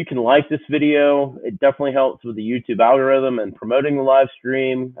now, if you can like this video, it definitely helps with the YouTube algorithm and promoting the live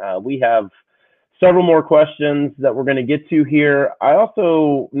stream. We have several more questions that we're going to get to here. I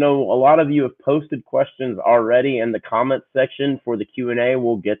also know a lot of you have posted questions already in the comments section for the Q&A.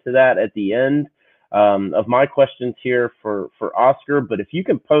 We'll get to that at the end of my questions here for Oscar. But if you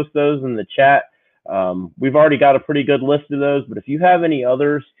can post those in the chat, we've already got a pretty good list of those. But if you have any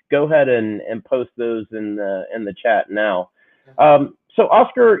others, go ahead and post those in the chat now. So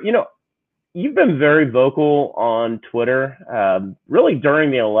Oscar, you've been very vocal on Twitter, really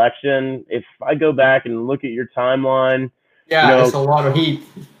during the election. If I go back and look at your timeline, there's a lot of heat.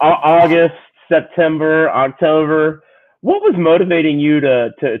 August, September, October. What was motivating you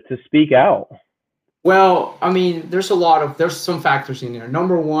to speak out? Well, I mean, there's some factors in there.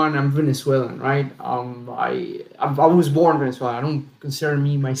 Number one, I'm Venezuelan, right? I was born Venezuelan. I don't consider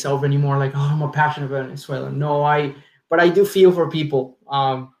myself anymore like, I'm a passionate Venezuelan. No, but I do feel for people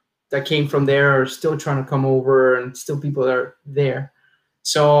that came from there are still trying to come over, and still people that are there.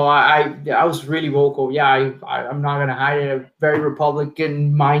 So I was really vocal. Yeah, I'm not gonna hide it. A very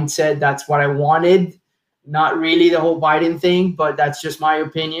Republican mindset. That's what I wanted. Not really the whole Biden thing, but that's just my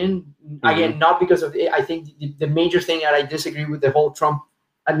opinion. Again, not because of it. I think the major thing that I disagree with the whole Trump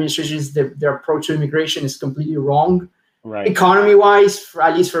administrations, their approach to immigration is completely wrong. Right. Economy-wise,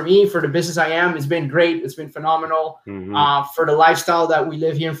 at least for me, for the business I am, it's been great. It's been phenomenal. For the lifestyle that we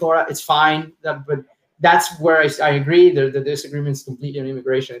live here in Florida, it's fine. But that's where I agree. The disagreement is completely on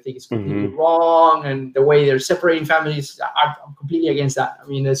immigration. I think it's completely wrong. And the way they're separating families, I'm completely against that. I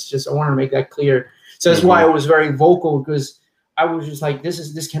mean, it's just, I want to make that clear. So that's why I was very vocal, because I was just like,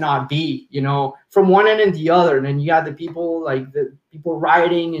 this cannot be, from one end and the other. And then you got the people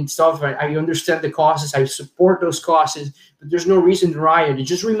rioting and stuff. I understand the causes. I support those causes, but there's no reason to riot. It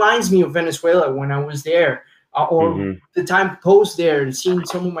just reminds me of Venezuela when I was there, or the time post there, and seeing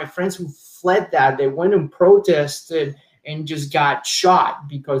some of my friends who fled that. They went and protested and just got shot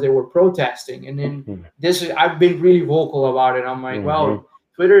because they were protesting. And then I've been really vocal about it. I'm like, well,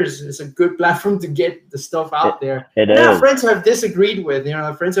 Twitter is a good platform to get the stuff out there. It is. I have is. friends who have disagreed with,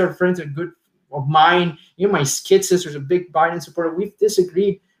 friends are good of mine. My kid sister's a big Biden supporter. We've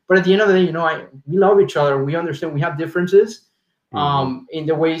disagreed, but at the end of the day, we love each other. We understand we have differences in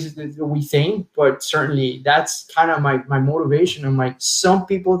the ways that we think, but certainly that's kind of my motivation. I'm like, some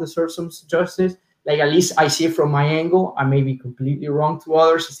people deserve some justice. Like, at least I see it from my angle. I may be completely wrong to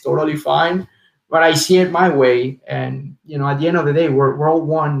others. It's totally fine. But I see it my way, and at the end of the day, we're all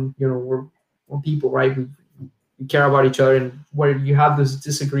one. We're people, right? We care about each other, and where you have those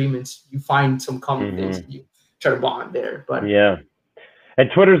disagreements, you find some common things, and you try to bond there. But yeah, and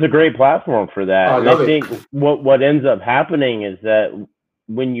Twitter's a great platform for that. And I think what ends up happening is that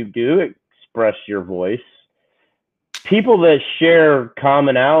when you do express your voice, people that share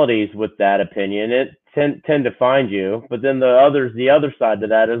commonalities with that opinion, tend to find you, but then the other side to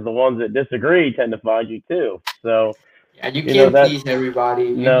that is the ones that disagree tend to find you too. So yeah, you can't please everybody.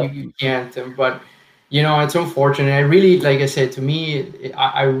 No. You can't. But it's unfortunate. I really, like I said, to me,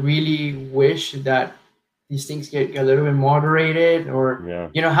 I really wish that these things get a little bit moderated, or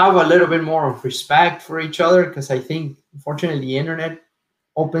have a little bit more of respect for each other, because I think, unfortunately, the internet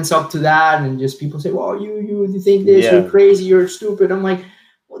opens up to that, and just people say, well, you think this, you're crazy, you're stupid. I'm like,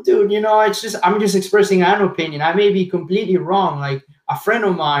 well, dude, it's just, I'm just expressing an opinion. I may be completely wrong. Like, a friend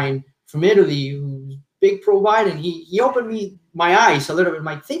of mine from Italy who's big pro Biden, he opened my eyes a little bit.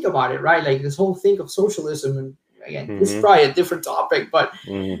 Might think about it, right? Like, this whole thing of socialism, and again, this is probably a different topic, but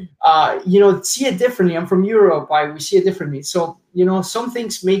see it differently. I'm from Europe. We see it differently. So some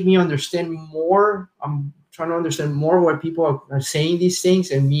things make me understand more. I'm trying to understand more what people are saying these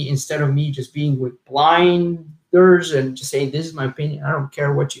things, and instead of me just being with blinders and just saying, this is my opinion, I don't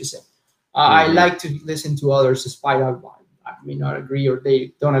care what you say. I like to listen to others, despite I may not agree, or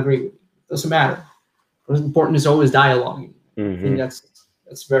they don't agree with me. It doesn't matter. What's important is always dialogue. I think that's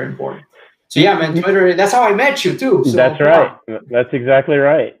very important. So yeah, man, Twitter, that's how I met you too. So, that's right. That's exactly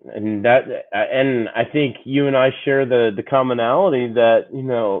right. And I think you and I share the commonality that,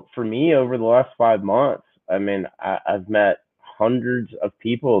 for me, over the last 5 months, I mean, I've met hundreds of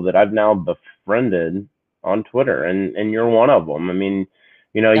people that I've now befriended on Twitter, and you're one of them. I mean,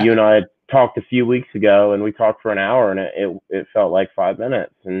 you and I talked a few weeks ago, and we talked for an hour, and it felt like 5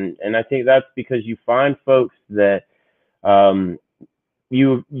 minutes. And I think that's because you find folks that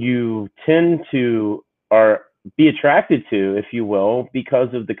you tend to be attracted to, if you will,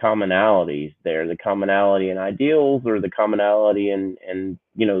 because of the commonalities there, the commonality in ideals, or the commonality in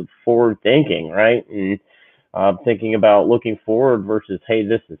forward thinking, right? And thinking about looking forward versus, hey,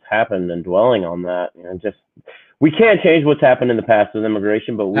 this has happened, and dwelling on that. We can't change what's happened in the past with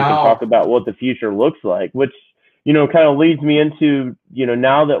immigration, but we can talk about what the future looks like, which, kind of leads me into,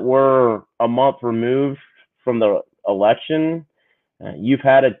 now that we're a month removed from the election, you've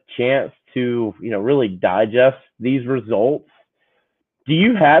had a chance to, really digest these results. Do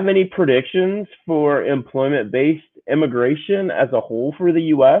you have any predictions for employment-based immigration as a whole for the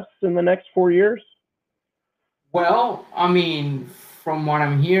U.S. in the next 4 years? Well, I mean, from what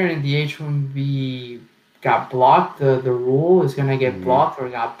I'm hearing, the H-1B got blocked. The rule is going to get blocked, or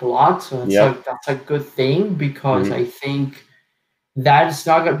got blocked. So that's a good thing, because I think that is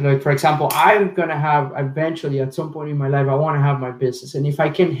not going to, like, for example, I'm going to have eventually, at some point in my life, I want to have my business. And if I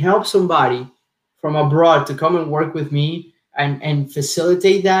can help somebody from abroad to come and work with me and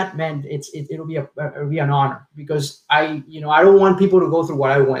facilitate that, man, it'll be an honor, because I don't want people to go through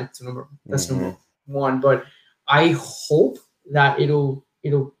what I went through. That's number one. But I hope that it'll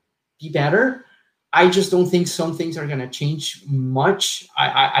be better. I just don't think some things are going to change much.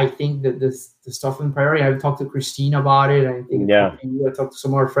 I think that the stuff in priority, I've talked to Christine about it. I think I talked to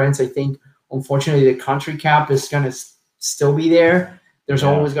some of our friends. I think, unfortunately, the country cap is going to still be there. There's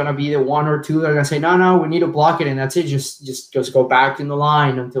always going to be the one or two that are going to say, no, we need to block it, and that's it. Just go back in the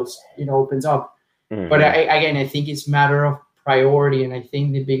line until it opens up. But I think it's a matter of priority. And I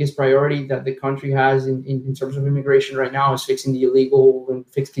think the biggest priority that the country has in terms of immigration right now is fixing the illegal and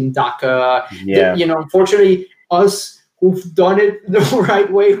fixing DACA. Yeah. Unfortunately, us who've done it the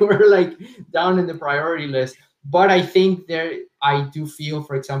right way, we're like down in the priority list. But I think I do feel,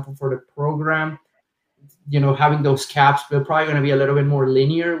 for example, for the program, having those caps, they're probably going to be a little bit more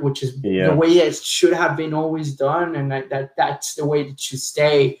linear, which is the way it should have been always done. And that's the way it should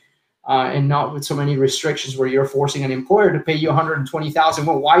stay. And not with so many restrictions where you're forcing an employer to pay you $120,000.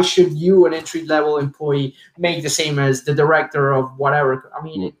 Well, why should you, an entry-level employee, make the same as the director of whatever? I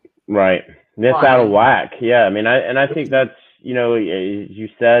mean, right. That's out of whack. Yeah. I mean, I think that's, as you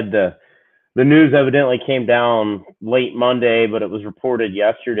said, the news evidently came down late Monday, but it was reported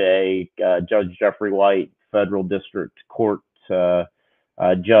yesterday. Judge Jeffrey White, federal district court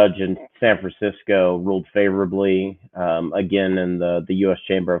judge in San Francisco, ruled favorably again in the U.S.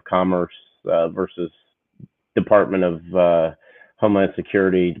 Chamber of Commerce versus Department of Homeland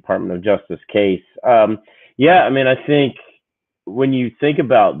Security, Department of Justice case. I mean, I think when you think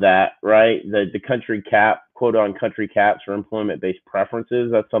about that, right, the country cap, quote on country caps for employment-based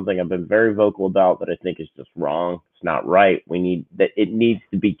preferences, that's something I've been very vocal about that I think is just wrong. It's not right. It needs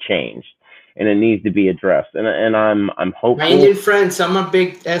to be changed. And it needs to be addressed, and I'm hopeful. My Indian friends, I'm a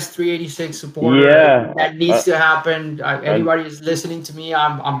big S386 supporter. Yeah, that needs to happen. Anybody who's listening to me,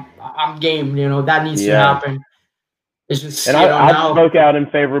 I'm game. That needs to happen. It's just, and I spoke out in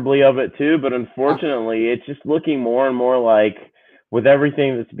favorably of it too, but unfortunately, it's just looking more and more like with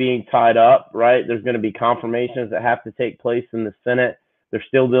everything that's being tied up. Right, there's going to be confirmations that have to take place in the Senate. They're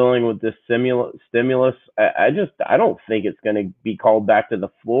still dealing with this stimulus. I don't think it's going to be called back to the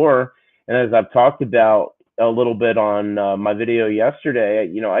floor. And as I've talked about a little bit on my video yesterday,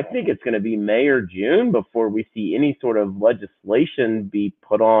 I think it's going to be May or June before we see any sort of legislation be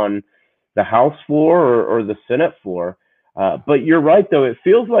put on the House floor or the Senate floor. But you're right, though. It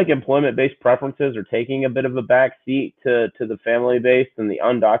feels like employment-based preferences are taking a bit of a back seat to the family-based and the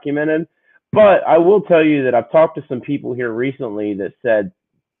undocumented. But I will tell you that I've talked to some people here recently that said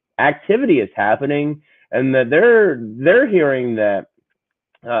activity is happening and that they're hearing that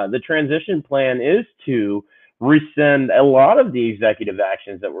the transition plan is to rescind a lot of the executive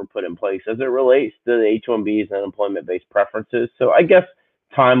actions that were put in place as it relates to the H-1Bs and employment-based preferences. So I guess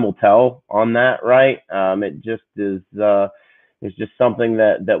time will tell on that, right? It just is. It's just something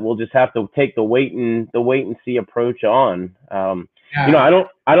that we'll just have to take the wait and see approach on. I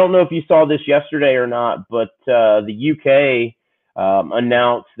don't know if you saw this yesterday or not, but the UK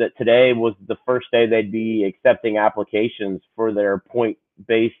announced that today was the first day they'd be accepting applications for their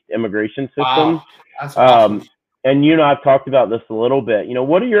point-based immigration system. Wow. That's awesome. And I've talked about this a little bit.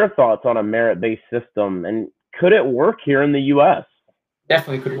 What are your thoughts on a merit-based system, and could it work here in the U.S.?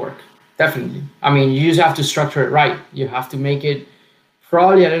 Definitely could work. Definitely. I mean, you just have to structure it right. You have to make it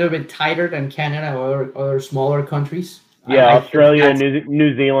probably a little bit tighter than Canada or other smaller countries. Yeah, Australia and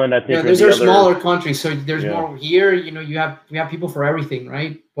New Zealand, I think. Yeah, those are smaller countries, so there's more here. We have people for everything,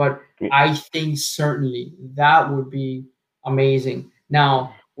 right? But I think certainly that would be amazing.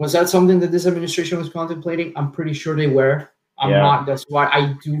 Now, was that something that this administration was contemplating? I'm pretty sure they were. I'm not. That's why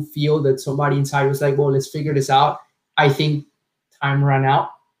I do feel that somebody inside was like, "Well, let's figure this out." I think time ran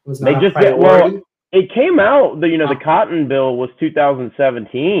out. It was not a priority. It came out, the Cotton Bill was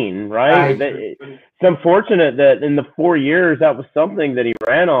 2017, right? It's unfortunate that in the 4 years, that was something that he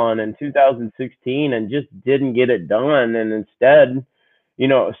ran on in 2016 and just didn't get it done. And instead,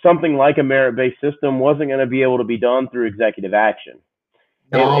 something like a merit-based system wasn't going to be able to be done through executive action.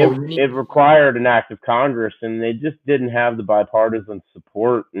 It required an act of Congress, and they just didn't have the bipartisan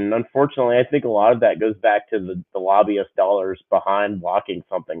support. And unfortunately, I think a lot of that goes back to the lobbyist dollars behind blocking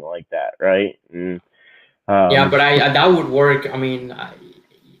something like that, right? And, but that would work. I mean,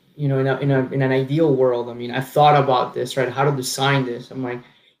 in an ideal world, I mean, I thought about this, right? How to design this? I'm like,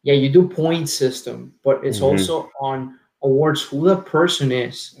 you do point system, but it's also on awards who the person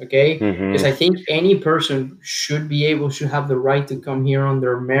is, okay? Because I think any person should have the right to come here on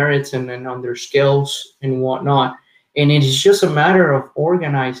their merits and on their skills and whatnot. And it's just a matter of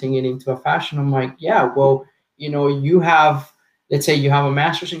organizing it into a fashion. I'm like, you have, let's say you have a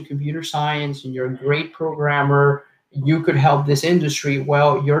master's in computer science and you're a great programmer, you could help this industry.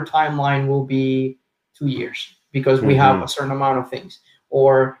 Well, your timeline will be 2 years because we have a certain amount of things.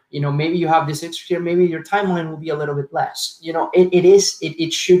 Or, maybe you have this industry, maybe your timeline will be a little bit less.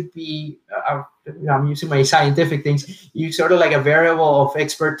 It should be, I'm using my scientific things, you sort of like a variable of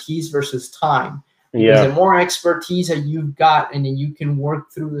expertise versus time. Because the more expertise that you've got and then you can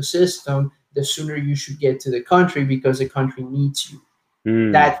work through the system, the sooner you should get to the country because the country needs you.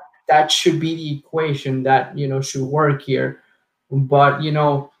 That should be the equation that, should work here. But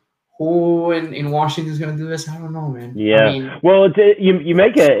who in Washington is going to do this? I don't know, man. I Yeah. mean, Well, you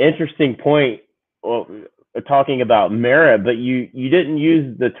make an interesting point. Well, talking about merit, but you didn't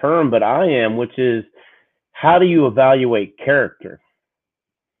use the term, but I am, which is how do you evaluate character,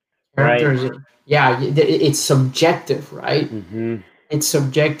 right? characters, yeah, it's subjective, right? Mm-hmm. It's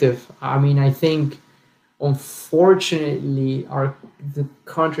subjective. I mean, I think unfortunately our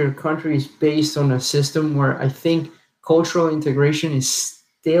country is based on a system where I think cultural integration is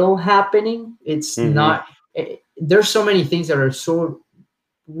still happening. It's Mm-hmm. not. There's so many things that are so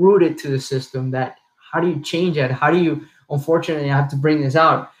rooted to the system that how do you change that? How do you? Unfortunately, I have to bring this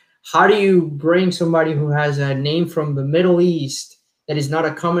out. How do you bring somebody who has a name from the Middle East that is not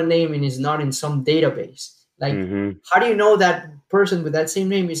a common name and is not in some database? Like, Mm-hmm. how do you know that person with that same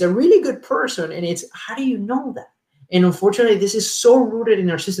name is a really good person? And it's how do you know that? And unfortunately, this is so rooted in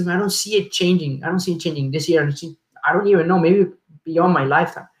our system. I don't see it changing. I don't see it changing this year. I don't even know. Maybe beyond my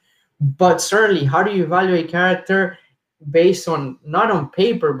lifetime. But certainly, how do you evaluate character based on not on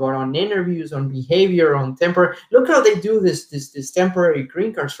paper but on interviews, on behavior, on temper? Look how they do this temporary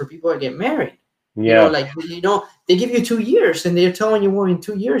green cards for people that get married. Yeah. Like they give you 2 years and they're telling you, well, in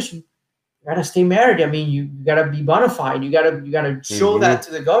 2 years you gotta stay married. I mean, you gotta be bona fide. You gotta show Mm-hmm. that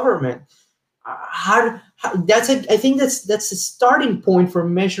to the government. I think that's a starting point for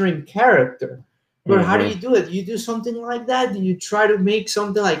measuring character. But how do Mm-hmm. you do it? Do you do something like that? Do you try to make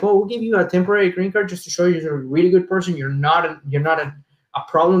something like, oh, we'll give you a temporary green card just to show you're a really good person. You're not a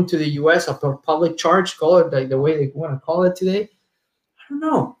problem to the U.S. A public charge, call it like the way they want to call it today. I don't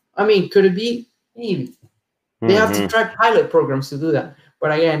know. I mean, could it be? Maybe they have to Mm-hmm. try pilot programs to do that.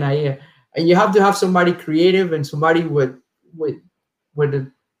 But again, you have to have somebody creative and somebody with a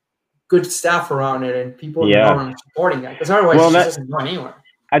good staff around it and people in the Yeah. government supporting that, because otherwise Well, it just that doesn't go anywhere.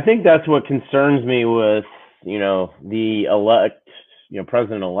 I think that's what concerns me with the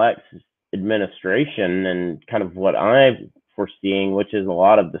president-elect's administration and kind of what I'm foreseeing, which is a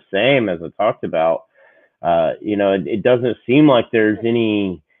lot of the same as I talked about. It doesn't seem like there's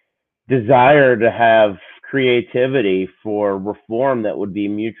any desire to have creativity for reform that would be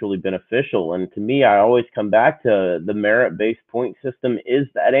mutually beneficial. And to me, I always come back to the merit-based point system is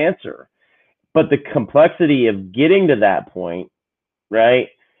that answer. But the complexity of getting to that point, right?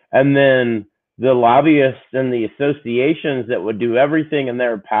 And then the lobbyists and the associations that would do everything in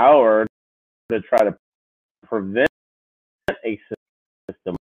their power to try to prevent a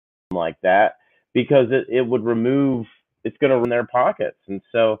system like that because it would remove, it's going to run their pockets. And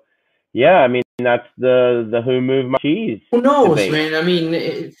so, yeah, I mean, that's the who moved my cheese Who knows, debate. man? I mean,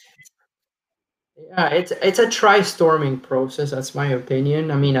 yeah, it's a tri-storming process. That's my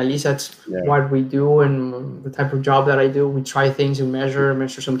opinion. I mean, at least that's Yeah. what we do, and the type of job that I do. We try things and measure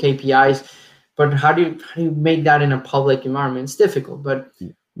some KPIs. But how do you make that in a public environment? It's difficult, but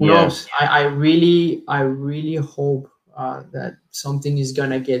who Yeah. knows? I really hope that something is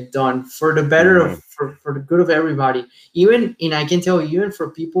gonna get done for the better Mm-hmm. of for the good of everybody. Even and I can tell you, even for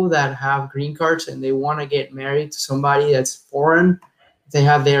people that have green cards and they want to get married to somebody that's foreign, they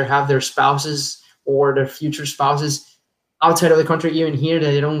have their spouses or their future spouses outside of the country, even here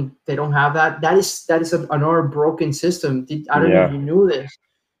that they don't have that. That is another broken system. I don't know if Yeah. you knew this,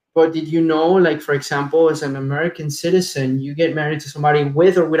 but did you know, like for example, as an American citizen, you get married to somebody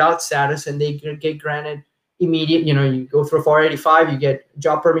with or without status, and they get granted immediate. You go through a 485, you get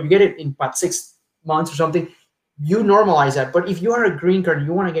job permit, you get it in about 6 months or something. You normalize that. But if you are a green card,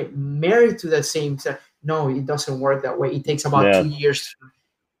 you want to get married to that same sex. No, it doesn't work that way. It takes about Yeah. 2 years.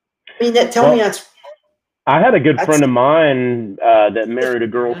 I mean, tell me Well, I had a good friend of mine that married a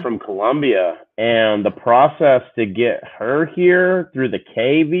girl from Colombia, and the process to get her here through the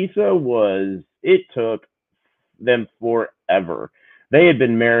K visa it took them forever. They had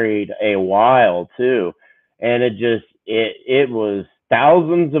been married a while too, and it was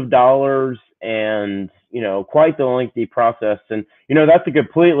thousands of dollars and quite the lengthy process. And that's a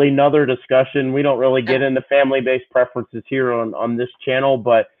completely another discussion. We don't really get into family-based preferences here on this channel,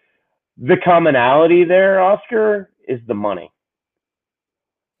 but the commonality there, Oscar, is the money.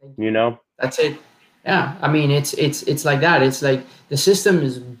 That's it. Yeah, I mean, it's like that. It's like the system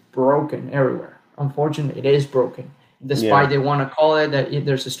is broken everywhere. Unfortunately, it is broken. Despite they want to call it that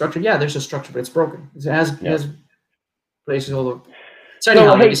there's a structure. Yeah, there's a structure, but it's broken. It has places all over. So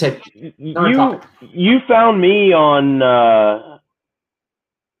anyhow, like you said, another topic. You found me on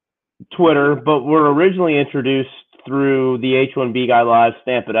Twitter, but were originally introduced through the H1B Guy Live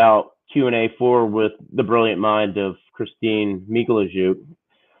Stamp It Out Q&A 4 with the brilliant mind of Christine Mikolajchuk.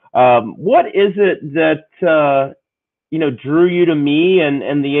 What is it that drew you to me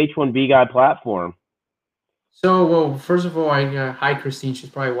and the H1B Guy platform? So, well, first of all, hi Christine. She's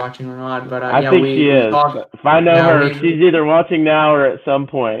probably watching or not, but I yeah, think she we is. talk. If I know Yeah, her, she's either watching now or at some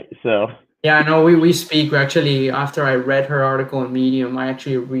point. So yeah, no, we speak. We actually, after I read her article in Medium, I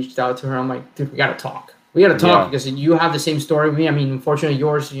actually reached out to her. I'm like, dude, we gotta talk. We gotta talk yeah, because you have the same story with me. I mean, unfortunately,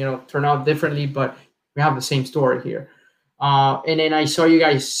 yours, turned out differently, but we have the same story here. And then I saw you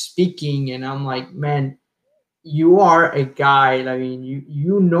guys speaking, and I'm like, man, you are a guy. I mean,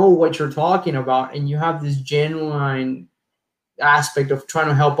 you know what you're talking about, and you have this genuine aspect of trying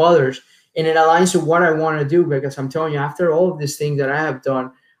to help others, and it aligns with what I want to do. Because I'm telling you, after all of these things that I have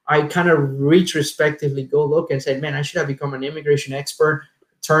done, I kind of retrospectively go look and say, man, I should have become an immigration expert,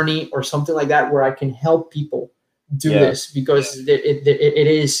 attorney, or something like that, where I can help people do yeah, this, because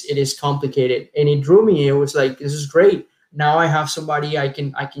it is complicated, and it drew me. It was like, this is great. Now I have somebody I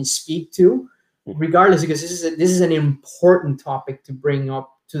can speak to, regardless, because this is an important topic to bring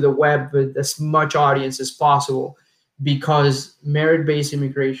up to the web with as much audience as possible, because merit-based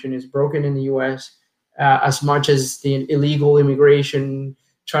immigration is broken in the U.S. As much as the illegal immigration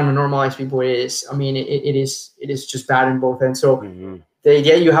trying to normalize people is. I mean, it is just bad in both ends. So hmm the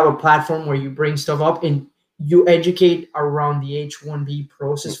idea you have a platform where you bring stuff up and you educate around the H-1B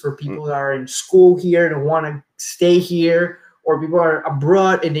process for people that are in school here and want to stay here, or people are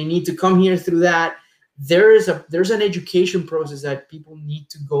abroad and they need to come here through that. There's an education process that people need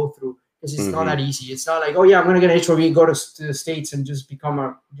to go through, because it's not hmm that easy. It's not like, oh yeah, I'm gonna get an H-1B, go to the States and just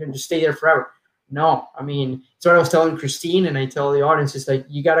just stay there forever. No, I mean, it's what I was telling Christine, and I tell the audience, it's like,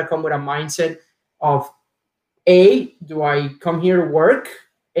 you got to come with a mindset of, do I come here to work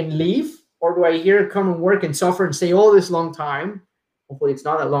and leave, or do I here come and work and suffer and stay all this long time? Hopefully, it's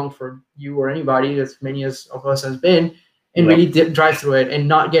not that long for you or anybody, as many as of us has been, and yep, really drive through it and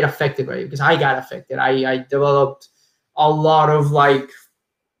not get affected by it. Because I got affected. I developed a lot of like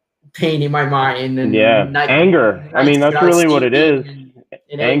pain in my mind, yeah. and Anger. I mean, nights that's without really what it sleeping, is.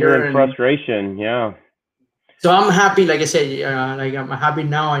 and Anger anger, and and frustration. Yeah, so I'm happy. Like I said, like I'm happy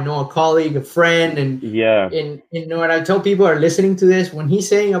now. I know a colleague, a friend, and yeah. what I tell people are listening to this, when he's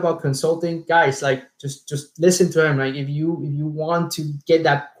saying about consulting, guys, like just listen to him. Like, if you want to get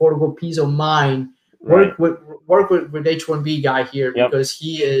that quote unquote peace of mind, Right. work with H-1B guy here, Yep. because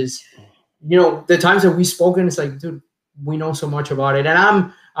he is, the times that we've spoken, it's like, dude, we know so much about it, and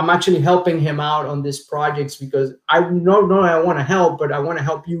I'm actually helping him out on these projects, because I know not I want to help, but I want to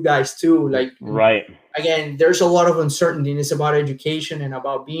help you guys too. Like, and Right. again, there's a lot of uncertainty, and it's about education and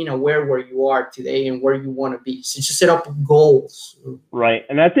about being aware where you are today and where you want to be. So just set up goals. Right.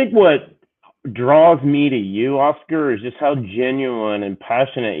 And I think what draws me to you, Oscar, is just how genuine and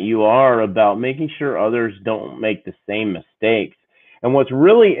passionate you are about making sure others don't make the same mistakes. And what's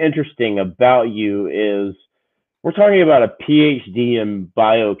really interesting about you is we're talking about a PhD in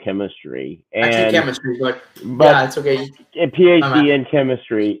biochemistry Actually, and chemistry, but but yeah, it's okay. a I'm at, PhD in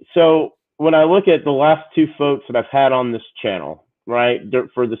chemistry. So when I look at the last two folks that I've had on this channel, right,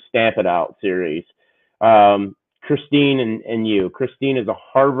 for the Stamp It Out series, Christine and you. Christine is a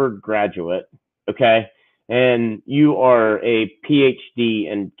Harvard graduate, okay, and you are a PhD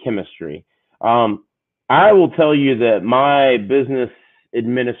in chemistry. Um, I will tell you that my business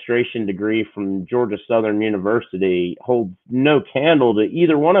administration degree from Georgia Southern University holds no candle to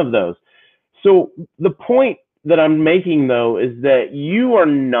either one of those. So the point that I'm making though is that you are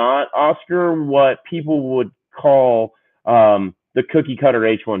not, Oscar, what people would call the cookie cutter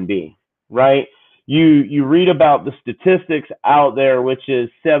H-1B, right? You read about the statistics out there, which is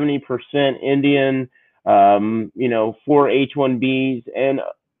 70% Indian, for H-1Bs, and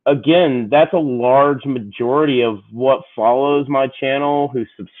again, that's a large majority of what follows my channel, who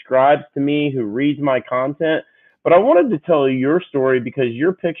subscribes to me, who reads my content. But I wanted to tell your story because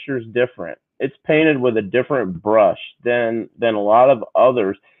your picture is different. It's painted with a different brush than a lot of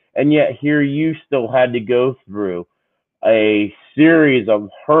others, and yet here you still had to go through a series of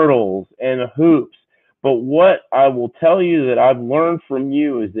hurdles and hoops. But what I will tell you that I've learned from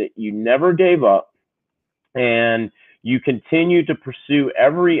you is that you never gave up, and you continue to pursue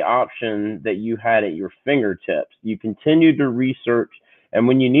every option that you had at your fingertips. You continued to research, and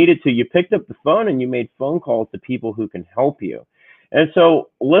when you needed to, you picked up the phone and you made phone calls to people who can help you. And so,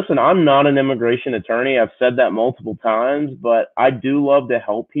 listen, I'm not an immigration attorney. I've said that multiple times, but I do love to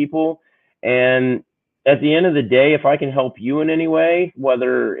help people. And at the end of the day, if I can help you in any way,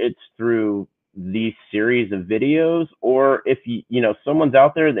 whether it's through these series of videos or if someone's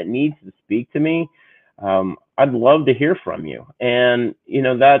out there that needs to speak to me, I'd love to hear from you. And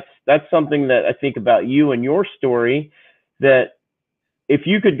that's something that I think about you and your story, that if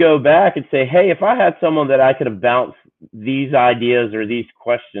you could go back and say, hey, if I had someone that I could have bounced these ideas or these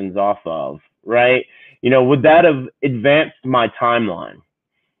questions off of, right? would that have advanced my timeline?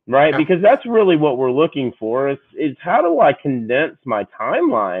 Right? Yeah. Because that's really what we're looking for is how do I condense my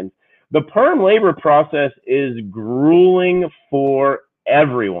timeline? The perm labor process is grueling for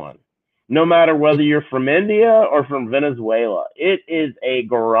everyone, no matter whether you're from India or from Venezuela. It is a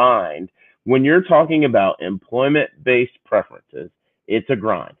grind. When you're talking about employment-based preferences, it's a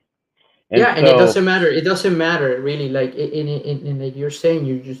grind. And it doesn't matter. It doesn't matter really. Like in like you're saying,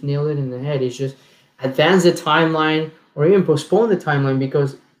 you just nailed it in the head. It's just advance the timeline or even postpone the timeline,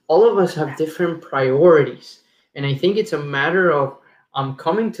 because all of us have different priorities. And I think it's a matter of, I'm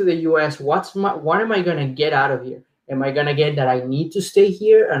coming to the US. What am I gonna get out of here? Am I gonna get that I need to stay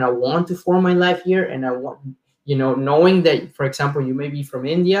here and I want to form my life here, and I want, knowing that, for example, you may be from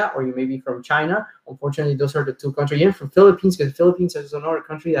India or you may be from China. Unfortunately, those are the two countries. You're from Philippines, because Philippines is another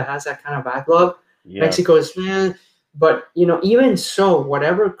country that has that kind of backlog. Yeah. Mexico is, but even so,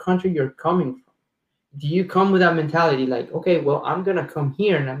 whatever country you're coming from, do you come with that mentality like, okay, well, I'm gonna come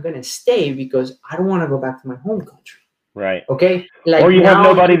here and I'm gonna stay because I don't want to go back to my home country? Right. Okay. Like, or you have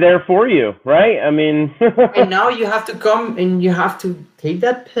nobody there for you, right? I mean, and now you have to come and you have to take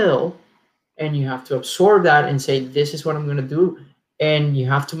that pill and you have to absorb that and say, this is what I'm going to do. And you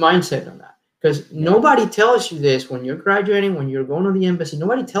have to mindset on that, because nobody tells you this when you're graduating, when you're going to the embassy.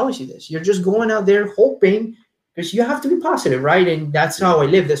 Nobody tells you this. You're just going out there hoping, because you have to be positive, right? And that's how I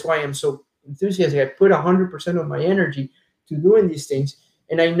live. That's why I'm so enthusiastic. I put 100% of my energy to doing these things.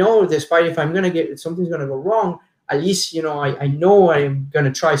 And I know, despite if I'm going to if something's going to go wrong, at least, I know I'm going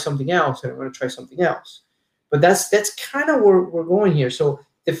to try something else, and I'm going to try something else. But that's kind of where we're going here. So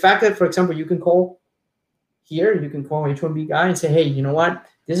the fact that, for example, you can call here, you can call H-1B guy and say, hey, you know what?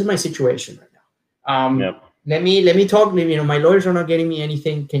 This is my situation right now. Let me talk. My lawyers are not getting me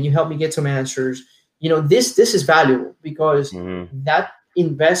anything. Can you help me get some answers? This is valuable, because that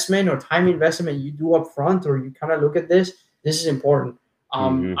investment or time investment you do up front, or you kind of look at this is important.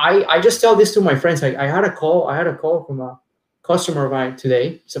 I just tell this to my friends. I had a call from a customer of mine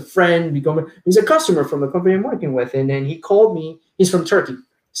today. He's a friend. He's a customer from the company I'm working with. And then he called me. He's from Turkey.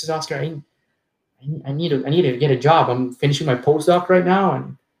 He says, Oscar, I need to get a job. I'm finishing my postdoc right now,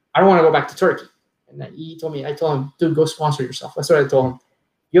 and I don't want to go back to Turkey. And I told him, dude, go sponsor yourself. That's what I told him.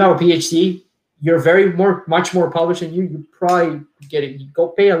 You have a PhD. You're much more published than you. You probably get it. Go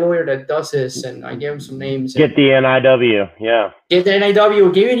pay a lawyer that does this. And I gave him some names. Get the NIW. Yeah. Get the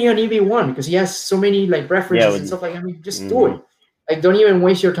NIW. Giving you an EB1, because he has so many references and stuff like that. I mean, just do it. Like, don't even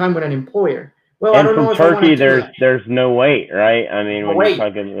waste your time with an employer. Well, and I don't know if Turkey, there's no wait, right? I mean, when you're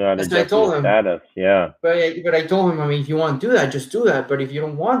talking about adjustment status, yeah. But I told him, if you want to do that, just do that. But if you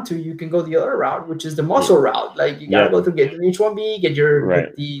don't want to, you can go the other route, which is the muscle route. Like, you gotta go to get your H-1B, get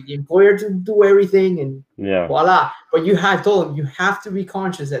the employer to do everything, and voila. But I told him, you have to be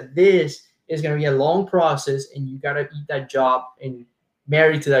conscious that this is gonna be a long process, and you gotta eat that job and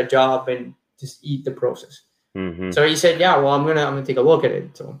married to that job, and just eat the process. So he said, yeah, well, I'm gonna take a look at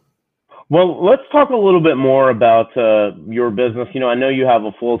it. So. Well, let's talk a little bit more about your business. I know you have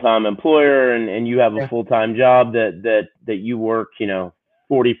a full-time employer and you have a full-time job that you work,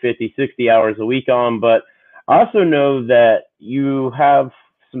 40, 50, 60 hours a week on. But I also know that you have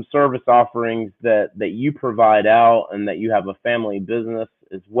some service offerings that you provide out, and that you have a family business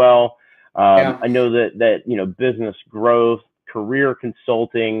as well. I know that business growth, career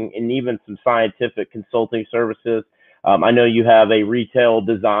consulting, and even some scientific consulting services. I know you have a retail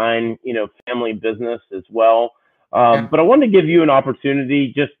design, family business as well. But I wanted to give you an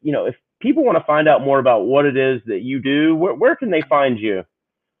opportunity, just, if people want to find out more about what it is that you do, where can they find you?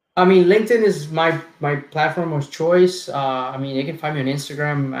 LinkedIn is my platform of choice. You can find me on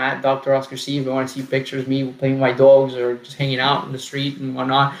Instagram at Dr. Oscar C if you want to see pictures of me playing with my dogs or just hanging out in the street and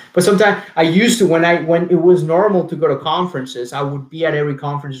whatnot. But sometimes I used to, when it was normal to go to conferences, I would be at every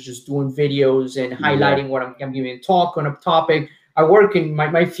conference just doing videos and highlighting what I'm giving a talk on a topic. I work in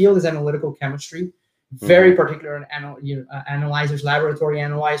my field is analytical chemistry, very particular in analyzers, laboratory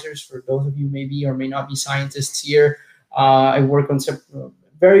analyzers. For those of you maybe or may not be scientists here, I work on some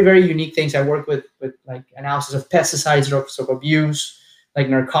very, very unique things. I work with like analysis of pesticides, drugs of abuse, like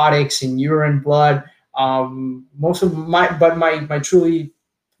narcotics in urine, blood. Most of my true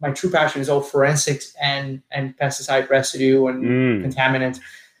passion is all forensics and pesticide residue and contaminants.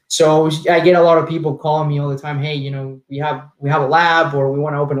 So I get a lot of people calling me all the time. Hey, we have a lab, or we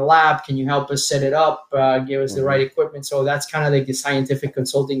want to open a lab. Can you help us set it up? Give us the right equipment. So that's kind of like the scientific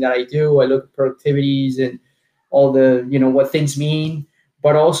consulting that I do. I look at productivities and all the what things mean.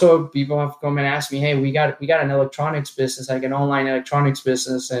 But also people have come and asked me, hey, we got an electronics business, like an online electronics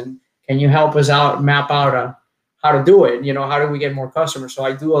business, and can you help us out, map out how to do it? How do we get more customers? So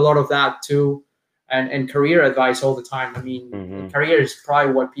I do a lot of that too. and career advice all the time. I mean, career is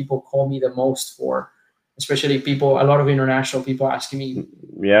probably what people call me the most for, especially a lot of international people asking me,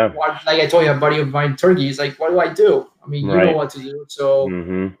 like I told you, a buddy of mine, Turkey, is like, what do I do? I mean, you know what to do. So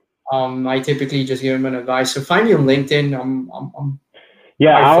I typically just give them an advice. So find me on LinkedIn.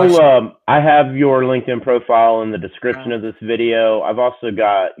 I have your LinkedIn profile in the description of this video. I've also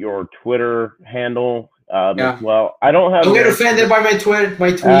got your Twitter handle as well. I don't have. Don't get offended by my tweets.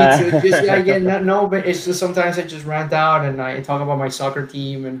 But it's just sometimes I just rant out and I talk about my soccer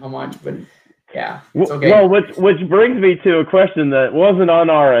team and how much. But yeah, it's okay. Well, which brings me to a question that wasn't on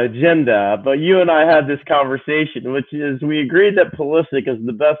our agenda, but you and I had this conversation, which is we agreed that Pulisic is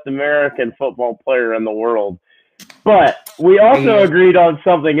the best American football player in the world. But we also agreed on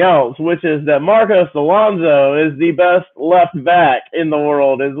something else, which is that Marcos Alonso is the best left back in the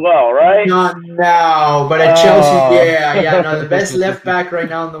world as well, right? Not now, but at Chelsea, the best left back right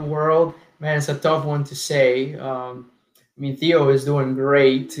now in the world. Man, it's a tough one to say. I mean, Theo is doing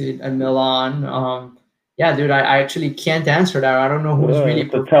great at Milan. Yeah, dude, I actually can't answer that. I don't know who's really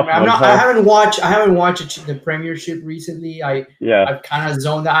performing. I haven't watched the Premiership recently. I've kind of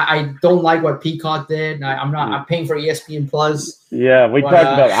zoned out. I don't like what Peacock did. I'm paying for ESPN Plus. Yeah, we talked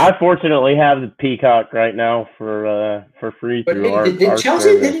about it. I fortunately have the Peacock right now for free. But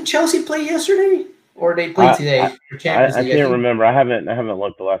didn't Chelsea play yesterday? Or they play today for Champions League? I can't remember. I haven't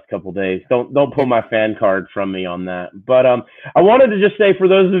looked the last couple of days. Don't pull my fan card from me on that. But I wanted to just say, for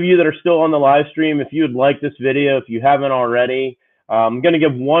those of you that are still on the live stream, if you would like this video, if you haven't already, I'm going to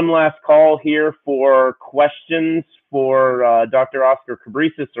give one last call here for questions for Dr. Oscar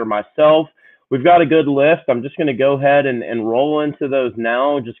Cabreces or myself. We've got a good list. I'm just going to go ahead and roll into those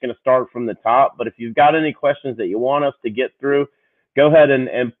now. Just going to start from the top. But if you've got any questions that you want us to get through, go ahead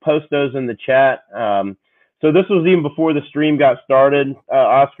and post those in the chat. So this was even before the stream got started.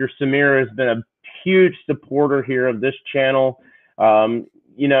 Oscar, Samir has been a huge supporter here of this channel.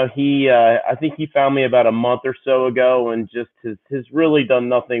 You know, I think he found me about a month or so ago and just has really done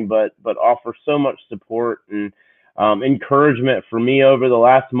nothing but offer so much support and encouragement for me over the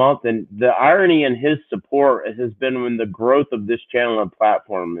last month. And the irony in his support has been when the growth of this channel and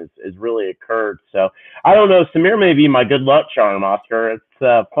platform has really occurred. So I don't know, Samir may be my good luck charm, Oscar.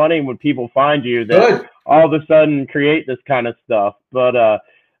 It's funny when people find you that all of a sudden create this kind of stuff. But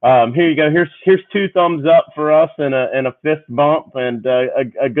here you go. Here's 2 thumbs up for us and a fist bump and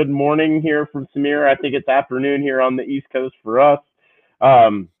a good morning here from Samir. I think it's afternoon here on the East Coast for us.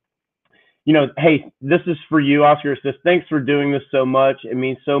 You know, hey, this is for you, Oscar. It says, thanks for doing this so much. It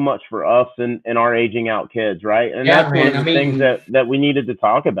means so much for us and our aging out kids, right? And that's one of the things that we needed to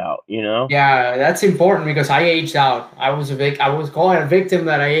talk about, you know? Yeah, that's important because I aged out. I was calling a victim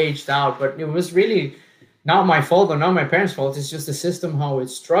that I aged out, but it was really not my fault or not my parents' fault. It's just the system, how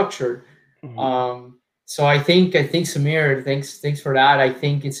it's structured. So I think Samir, thanks for that. I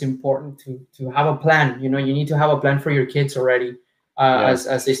think it's important to have a plan. You know, you need to have a plan for your kids already.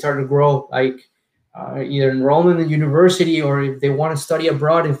 As they start to grow, like either enroll in the university or if they want to study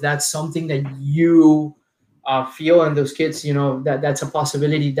abroad, if that's something that you feel and those kids, you know, that's a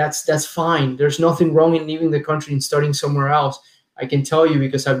possibility, that's fine. There's nothing wrong in leaving the country and studying somewhere else. I can tell you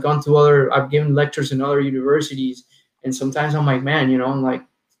because I've given lectures in other universities, and sometimes I'm like, man, you know, I'm like,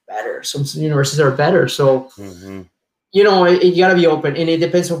 better. Some universities are better. So, you know, you got to be open, and it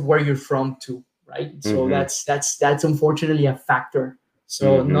depends on where you're from too. Right. So that's unfortunately a factor.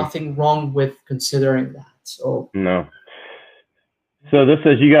 So nothing wrong with considering that. So no. So this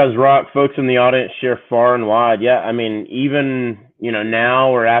says, you guys rock. Folks in the audience share far and wide. Yeah, I mean, even, you know,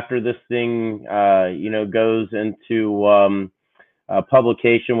 now or after this thing, you know, goes into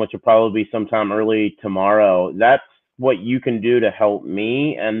publication, which will probably be sometime early tomorrow. That's what you can do to help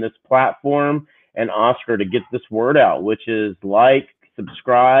me and this platform and Oscar to get this word out, which is like,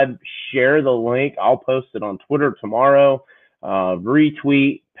 subscribe, share the link. I'll post it on Twitter tomorrow.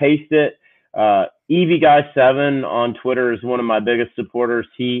 Retweet, paste it. EVGuy7 on Twitter is one of my biggest supporters.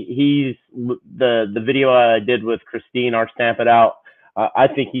 He's the video I did with Christine, our Stamp It Out. I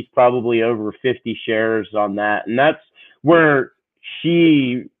think he's probably over 50 shares on that, and that's where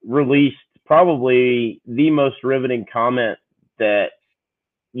she released probably the most riveting comment that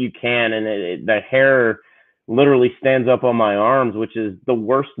you can, and the hair literally stands up on my arms, which is the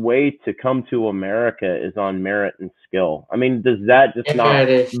worst way to come to America is on merit and skill. I mean, does that just not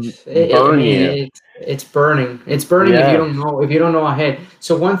burn you? It's burning. It's burning if you don't know ahead.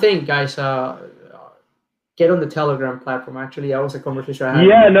 So one thing, guys, get on the Telegram platform. Actually, that was a conversation I had.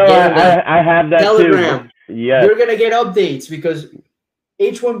 Yeah, no, I have that Telegram. Too. Yeah, you're gonna get updates because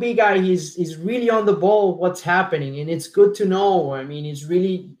H1B guy, he's really on the ball of what's happening, and it's good to know. I mean, it's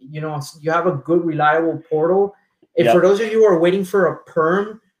really, you know, you have a good, reliable portal. And for those of you who are waiting for a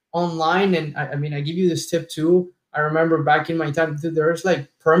perm online, and I mean, I give you this tip too. I remember back in my time, there's like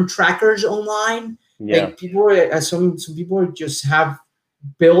perm trackers online. Like people, some people just have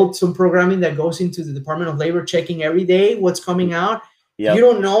built some programming that goes into the Department of Labor, checking every day what's coming out. You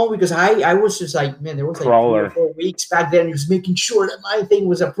don't know, because I was just like, man, there was like 3 or 4 weeks back then, just making sure that my thing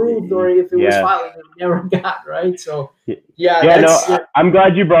was approved, or if it was filed, it never got right. So I'm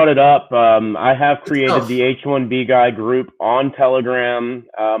glad you brought it up. I have created the H1B guy group on Telegram.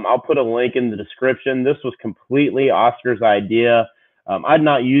 I'll put a link in the description. This was completely Oscar's idea. I'd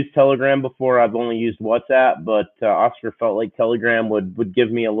not used Telegram before. I've only used WhatsApp, but Oscar felt like Telegram would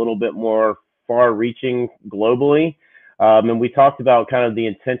give me a little bit more far-reaching globally. And we talked about kind of the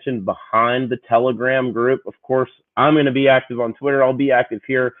intention behind the Telegram group. Of course, I'm going to be active on Twitter. I'll be active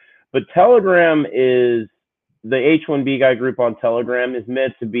here. But Telegram is, the H1B guy group on Telegram is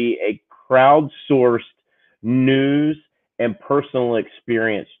meant to be a crowdsourced news and personal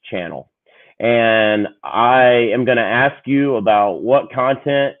experience channel. And I am going to ask you about what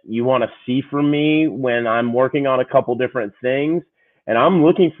content you want to see from me when I'm working on a couple different things. And I'm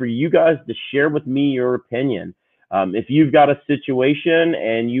looking for you guys to share with me your opinion. If you've got a situation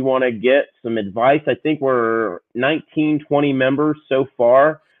and you want to get some advice, I think we're 19, 20 members so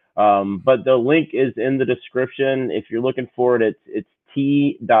far. But the link is in the description. If you're looking for it, it's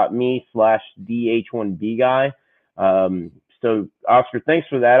t.me/dh1b guy. So Oscar, thanks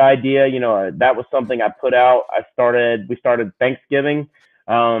for that idea. You know, that was something I put out. We started Thanksgiving.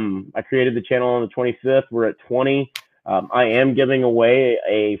 I created the channel on the 25th. We're at 20. I am giving away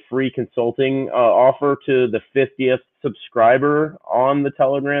a free consulting offer to the 50th subscriber on the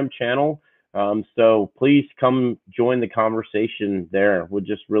Telegram channel. So please come join the conversation there. We'd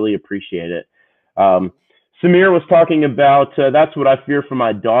just really appreciate it. Samir was talking about, that's what I fear for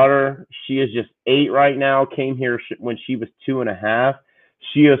my daughter. She is just 8 right now, came here when she was 2.5.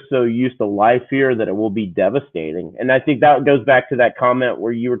 She is so used to life here that it will be devastating. And I think that goes back to that comment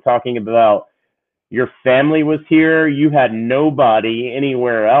where you were talking about your family was here, you had nobody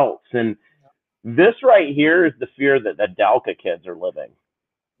anywhere else. And this right here is the fear that the DALCA kids are living,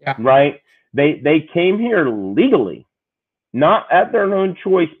 right? They came here legally, not at their own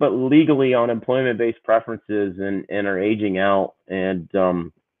choice, but legally on employment-based preferences, and are aging out. And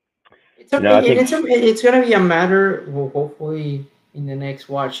it's going to be a matter, well, hopefully in the next,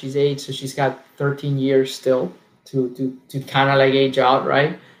 she's 8, so she's got 13 years still to kind of like age out,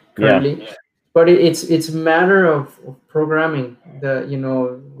 right? Currently. Yeah. But it's a matter of programming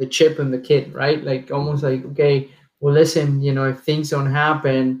the chip in the kid, right? Like almost like, okay, well, listen, if things don't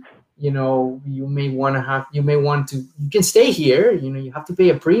happen, you may want to, you can stay here, you have to pay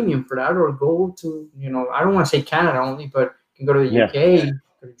a premium for that, or go to, I don't want to say Canada only, but you can go to the UK,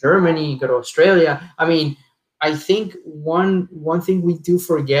 go to Germany, go to Australia. I mean, I think one thing we do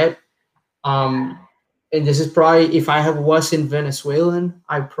forget, and this is probably, if I wasn't Venezuelan,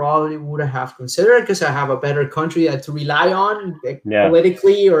 I probably would have considered it, because I have a better country to rely on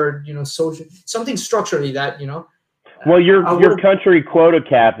politically, or social, something structurally that Well, your country quota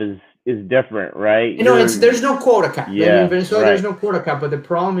cap is different, right? There's no quota cap. In Venezuela, there's no quota cap. But the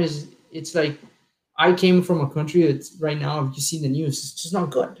problem is, it's like, I came from a country that's right now, if you see the news, it's just not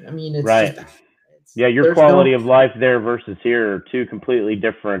good. I mean, it's just bad. Your quality of life there versus here are two completely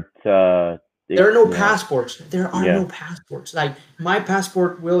different. There are no passports. There are no passports. Like, my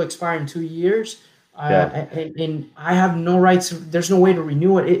passport will expire in 2 years, and I have no rights. There's no way to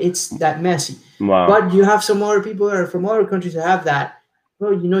renew it. It's that messy. Wow. But you have some other people that are from other countries that have that.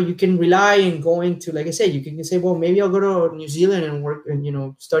 Well, you can rely and go into, like I said, you can say, well, maybe I'll go to New Zealand and work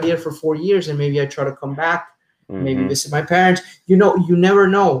and study it for 4 years, and maybe I try to come back, maybe visit my parents. You never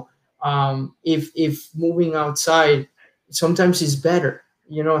know. If moving outside sometimes is better.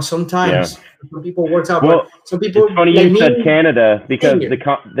 Sometimes some people work out, but some people. It's funny you said Canada, because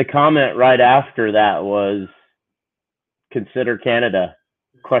the comment right after that was, consider Canada ?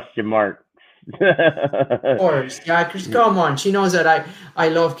 Of course, because come on, she knows that I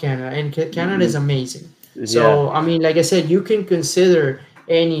love Canada, and Canada is amazing. So I mean, like I said, you can consider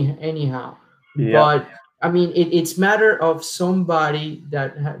anyhow, but I mean, it's matter of somebody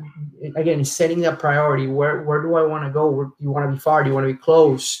that again is setting that priority. Where do I want to go? Do you want to be far? Do you want to be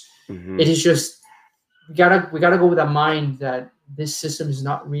close? It is just we gotta go with a mind that this system is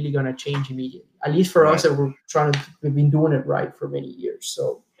not really gonna change immediately. At least for us, that we've been doing it right for many years.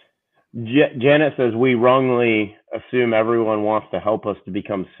 So. Janet says, we wrongly assume everyone wants to help us to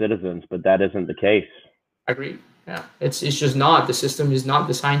become citizens, but that isn't the case. Agreed. Yeah, it's just not. The system is not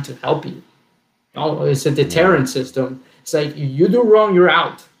designed to help you. No, it's a deterrent system. It's like you do wrong, you're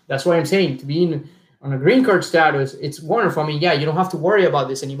out. That's why I'm saying to be on a green card status, it's wonderful. I mean, yeah, you don't have to worry about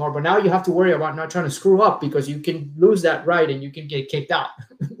this anymore, but now you have to worry about not trying to screw up because you can lose that right and you can get kicked out.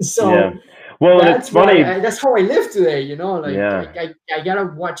 So well, that's funny. That's how I live today. You know, like I gotta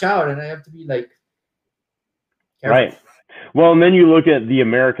watch out and I have to be like careful. Right. Well, and then you look at the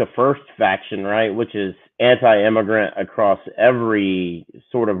America First faction, right, which is anti-immigrant across every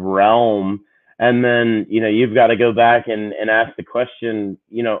sort of realm. And then, you've got to go back and ask the question,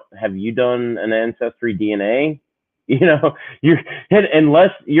 have you done an ancestry DNA?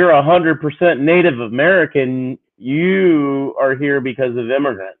 Unless you're 100% Native American, you are here because of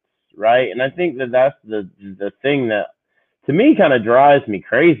immigrants, right? And I think that's the thing that, to me, kind of drives me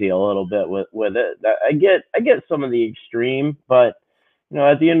crazy a little bit with it. I get some of the extreme, but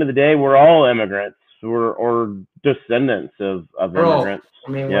at the end of the day, we're all immigrants. Or descendants of immigrants.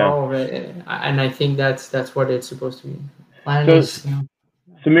 I mean, we're all, and I think that's what it's supposed to be.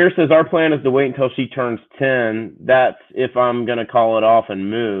 Samir says our plan is to wait until she turns 10. That's if I'm going to call it off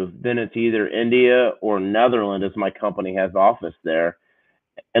and move. Then it's either India or Netherlands, as my company has office there.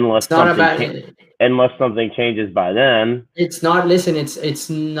 Unless something changes by then. It's not. Listen, it's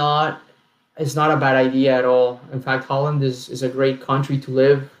not a bad idea at all. In fact, Holland is a great country to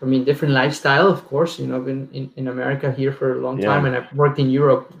live. I mean, different lifestyle, of course. I've been in America here for a long time, and I've worked in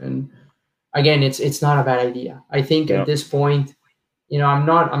Europe. And again, it's not a bad idea. I think at this point, I'm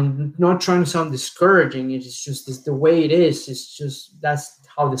not trying to sound discouraging. It's just the way it is. It's just that's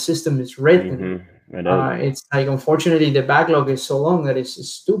how the system is written. It's like, unfortunately, the backlog is so long that it's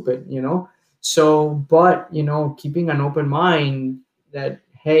stupid. So, but keeping an open mind that,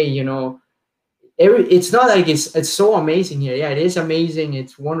 hey, it's not like it's so amazing here. Yeah, it is amazing.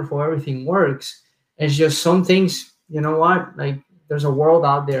 It's wonderful. Everything works. It's just some things, like there's a world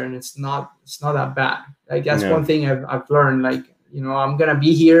out there and it's not that bad. Like that's one thing I've learned. Like, I'm going to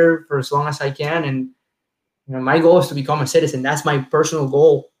be here for as long as I can. And, my goal is to become a citizen. That's my personal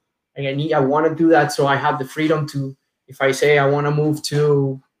goal. Like I want to do that. So I have the freedom to, if I say I want to move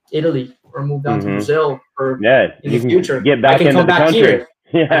to Italy or move down to Brazil or in the future, get back into the country. Here.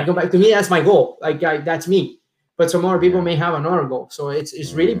 Yeah. Go back to me. That's my goal. Like that's me. But some other people may have another goal. So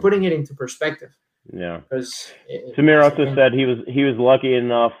it's really putting it into perspective. Yeah. Because Samir also said he was lucky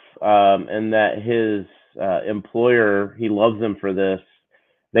enough, and that his employer, he loves them for this.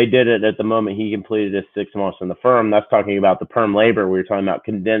 They did it at the moment he completed his 6 months in the firm. That's talking about the perm labor. We were talking about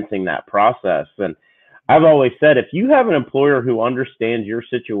condensing that process. And I've always said, if you have an employer who understands your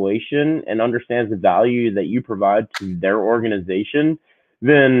situation and understands the value that you provide to their organization,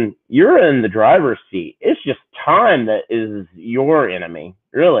 then you're in the driver's seat. It's just time that is your enemy,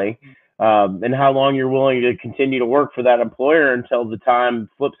 really, and how long you're willing to continue to work for that employer until the time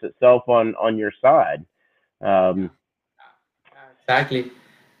flips itself on your side. Exactly.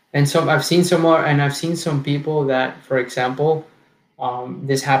 And so I've seen some people that, for example,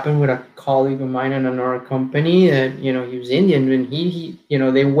 this happened with a colleague of mine in another company that, he was Indian, and he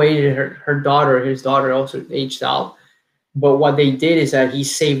they waited his daughter also aged out. But what they did is that he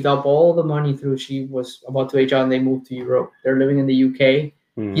saved up all the money through she was about to age out, and they moved to Europe. They're living in the UK.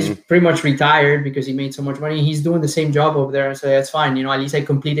 He's pretty much retired because he made so much money. He's doing the same job over there. So that's fine. At least I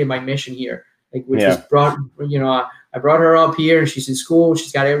completed my mission here. Like, which is brought, I brought her up here. She's in school.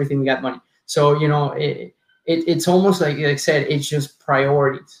 She's got everything. We got money. So, it's almost like I said, it's just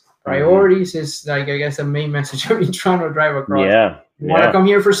priorities. Priorities is like, I guess, the main message I've been trying to drive across. Yeah. You want to come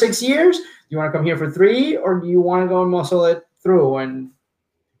here for 6 years? Do you want to come here for 3? Or do you want to go and muscle it through? And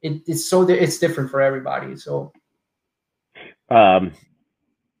it's different for everybody. So,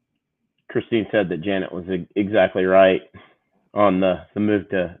 Christine said that Janet was exactly right on the move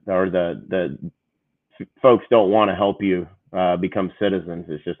to, or the folks don't want to help you become citizens.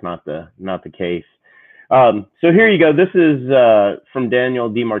 It's just not the case. So here you go. This is from Daniel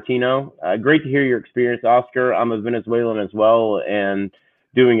DiMartino. Great to hear your experience, Oscar. I'm a Venezuelan as well and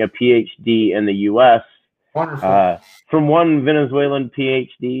doing a PhD in the U.S. Wonderful. From one Venezuelan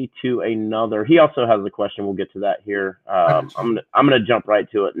PhD to another. He also has a question. We'll get to that here. I'm gonna jump right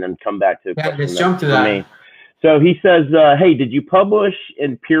to it and then come back to a question. Let's jump to that. Me. So he says, hey, did you publish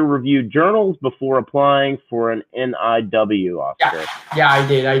in peer-reviewed journals before applying for an NIW, Oscar? Yeah, I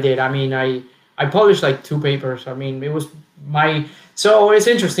did. I mean, I published like 2 papers. I mean, it was so it's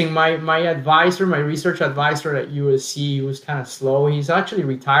interesting. My advisor, my research advisor at USC was kind of slow. He's actually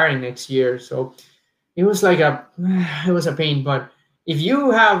retiring next year. So it was like it was a pain. But if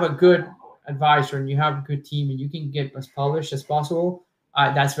you have a good advisor and you have a good team and you can get as polished as possible,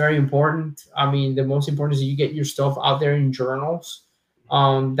 That's very important. I mean, the most important is you get your stuff out there in journals.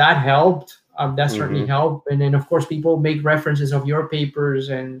 That helped. That certainly helped. And then, of course, people make references of your papers,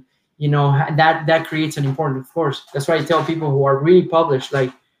 and that creates an important. Of course, that's why I tell people who are really published,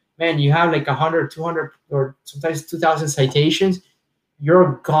 like, man, you have like 100, 200, or sometimes 2,000 citations.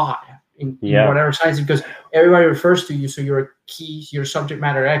 You're a god in whatever science, because everybody refers to you, so you're you're a subject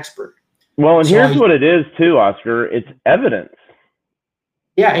matter expert. Well, and here's what it is too, Oscar. It's evidence.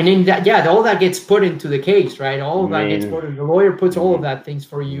 Yeah, and in that, all that gets put into the case, right? All of that gets put in. The lawyer puts all of that things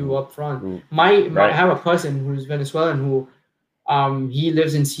for you up front. I have a cousin who's Venezuelan who, he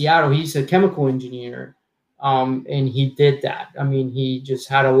lives in Seattle. He's a chemical engineer, and he did that. I mean, he just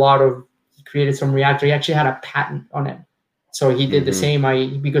had he created some reactor. He actually had a patent on it. So he did the same.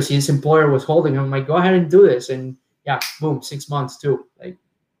 Because his employer was holding him, I'm like, go ahead and do this. And yeah, boom, 6 months too, like,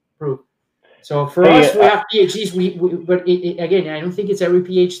 proof. So for us, we have PhDs. But again, I don't think it's every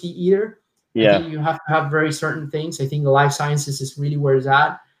PhD either. Yeah, I think you have to have very certain things. I think the life sciences is really where it's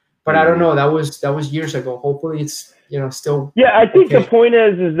at. But I don't know. That was years ago. Hopefully, it's still. Yeah, I think the point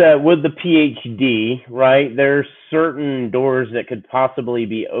is that with the PhD, right, there's certain doors that could possibly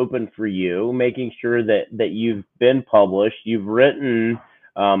be open for you, making sure that you've been published, you've written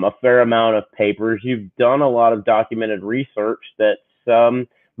a fair amount of papers, you've done a lot of documented research that's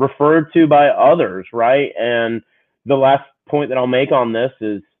referred to by others, right? And the last point that I'll make on this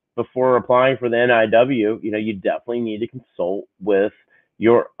is, before applying for the NIW, you definitely need to consult with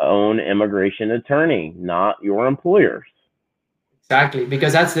your own immigration attorney, not your employer's. Exactly,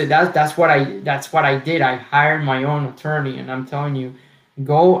 because that's what I did. I hired my own attorney, and I'm telling you,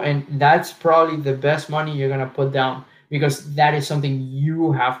 go, and that's probably the best money you're gonna put down, because that is something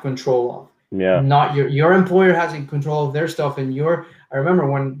you have control of. Yeah. Not your employer has control of their stuff, and I remember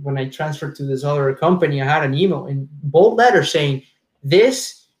when I transferred to this other company, I had an email in bold letters saying,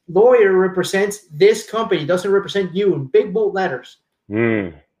 "This lawyer represents this company, doesn't represent you," in big bold letters.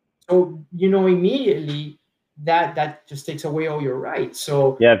 So immediately that just takes away all your rights.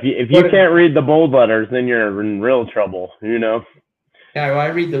 So yeah, if you can't read the bold letters, then you're in real trouble. Yeah, well, I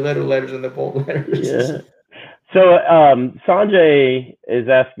read the little letters and the bold letters. Yeah. So Sanjay is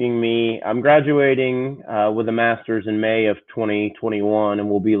asking me, I'm graduating with a master's in May of 2021 and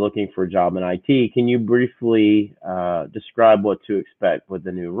will be looking for a job in IT. Can you briefly describe what to expect with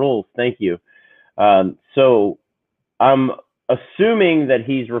the new rules? Thank you. So I'm assuming that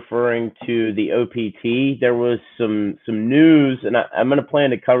he's referring to the OPT. There was some news, and I'm going to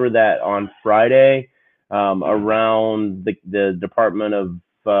plan to cover that on Friday around the Department of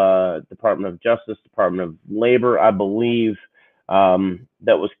Justice, Department of Labor, I believe,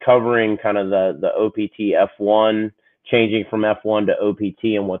 that was covering kind of the OPT F1, changing from F1 to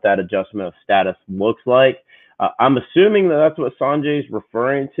OPT, and what that adjustment of status looks like. I'm assuming that that's what Sanjay's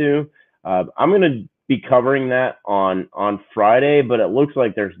referring to. I'm going to be covering that on Friday, but it looks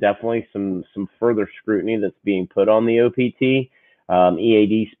like there's definitely some further scrutiny that's being put on the OPT,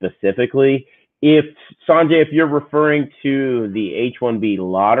 EAD specifically. If Sanjay, if you're referring to the H-1B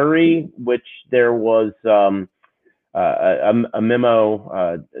lottery, which there was a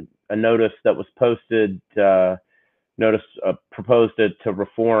memo, a notice that was posted, proposed to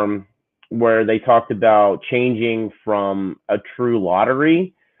reform, where they talked about changing from a true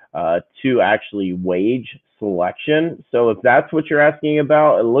lottery to actually wage selection. So if that's what you're asking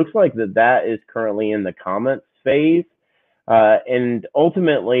about, it looks like that is currently in the comments phase. And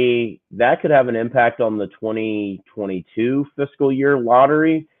ultimately, that could have an impact on the 2022 fiscal year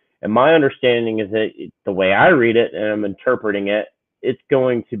lottery. And my understanding is that the way I read it, and I'm interpreting it, it's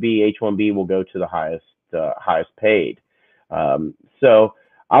going to be H-1B will go to the highest paid. So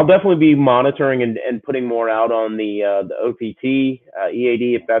I'll definitely be monitoring and putting more out on the OPT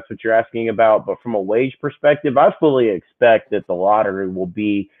EAD if that's what you're asking about. But from a wage perspective, I fully expect that the lottery will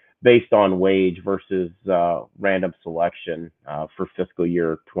be based on wage versus random selection for fiscal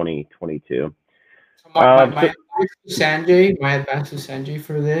year 2022. So my advice to Sanjay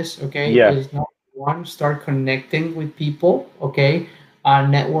for this, okay, is number one, start connecting with people, okay,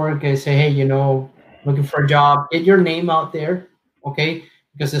 network and say, hey, looking for a job, get your name out there, okay,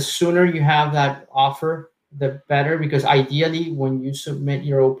 because the sooner you have that offer, the better, because ideally when you submit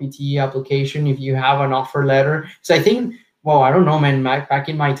your OPT application, if you have an offer letter, so I think, well, I don't know, man. Back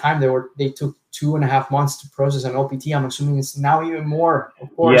in my time, they took 2.5 months to process an OPT. I'm assuming it's now even more,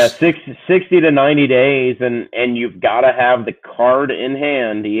 of course. Yeah, 60 to 90 days, and you've got to have the card in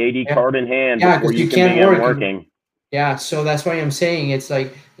hand, the EAD card in hand, before you can begin working. Yeah, so that's why I'm saying it's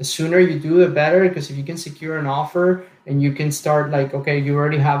like the sooner you do, the better. Because if you can secure an offer and you can start like, okay, you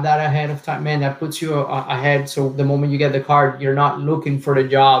already have that ahead of time, man, that puts you ahead. So the moment you get the card, you're not looking for the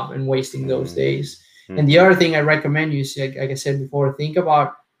job and wasting those days. And the other thing I recommend you, see, like I said before, think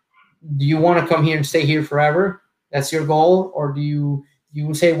about, do you want to come here and stay here forever? That's your goal, or do you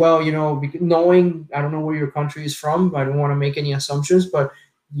say, well, knowing I don't know where your country is from, I don't want to make any assumptions, but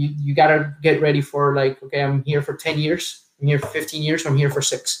you got to get ready for like, okay, I'm here for 10 years, I'm here for 15 years, I'm here for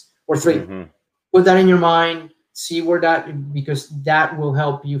 6 or 3. Mm-hmm. Put that in your mind, see where that, because that will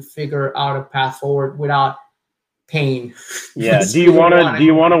help you figure out a path forward without pain. Yeah. Do you want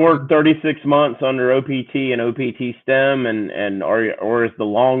to work 36 months under OPT and OPT STEM, or is the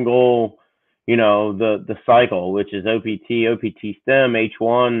long goal, the cycle, which is OPT STEM,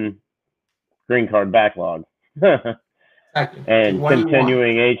 H1, green card backlog, Exactly. and What do you want?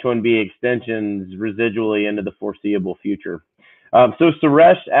 continuing H1B extensions residually into the foreseeable future? So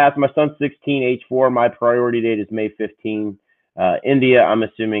Suresh asked, my son's 16, H4. My priority date is May 15. India, I'm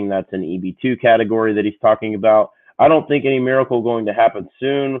assuming that's an EB2 category that he's talking about. I don't think any miracle going to happen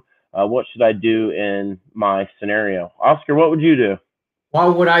soon. What should I do in my scenario? Oscar, what would you do?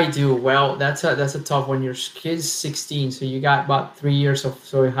 What would I do? Well, that's a tough one. Your kid's 16, so you got about 3 years of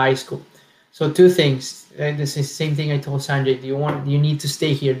high school. So two things. And this is the same thing I told Sanjay. Do you need to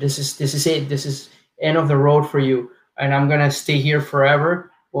stay here? This is it. This is end of the road for you, and I'm gonna stay here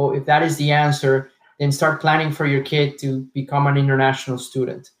forever. Well, if that is the answer, then start planning for your kid to become an international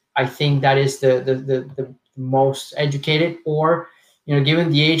student. I think that is the most educated, or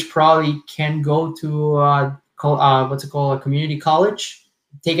given the age, probably can go to what's it called, a community college.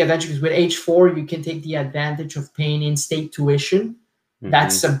 Take advantage, because with H4 you can take the advantage of paying in-state tuition.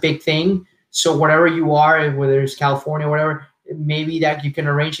 That's a big thing. So whatever you are, whether it's California, whatever, maybe that you can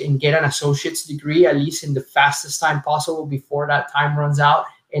arrange and get an associate's degree at least in the fastest time possible before that time runs out,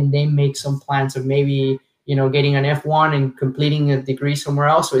 and then make some plans of maybe getting an F1 and completing a degree somewhere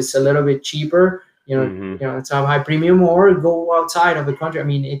else, so it's a little bit cheaper. It's a high premium, or go outside of the country. I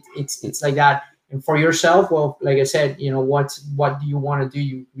mean, it's like that. And for yourself, well, like I said, what do you want to do?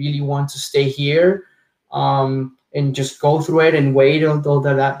 You really want to stay here, and just go through it and wait until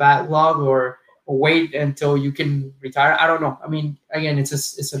that backlog, or wait until you can retire. I don't know. I mean, again,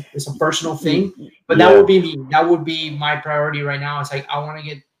 it's a personal thing, but that would be me. That would be my priority right now. It's like, I want to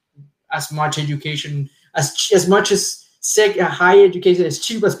get as much education, as much as high education, as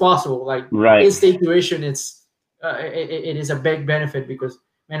cheap as possible. Like, right. In-state tuition, it is a big benefit, because,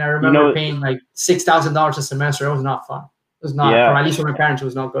 man, I remember paying like $6,000 a semester. It was not fun. It was not, at least for my parents, it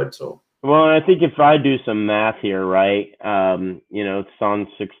was not good. So. Well, I think if I do some math here, right, it's on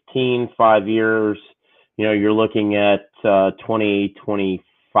 16, 5 years, you're looking at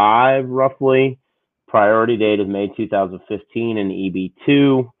 2025 roughly. Priority date is May 2015 in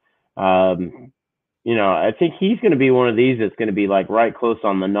EB2. I think he's going to be one of these that's going to be like right close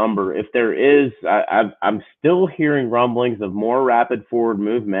on the number. If there is, I'm still hearing rumblings of more rapid forward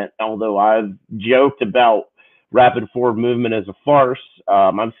movement, although I've joked about rapid forward movement as a farce.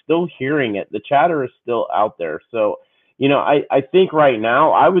 I'm still hearing it. The chatter is still out there. So, I think right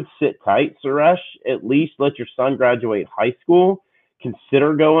now I would sit tight, Suresh. At least let your son graduate high school.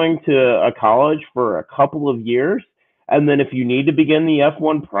 Consider going to a college for a couple of years. And then if you need to begin the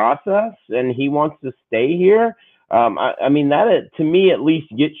F1 process and he wants to stay here, I mean, that to me at least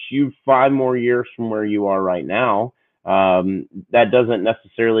gets you 5 more years from where you are right now. That doesn't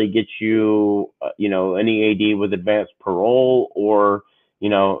necessarily get you, an EAD with advanced parole, or,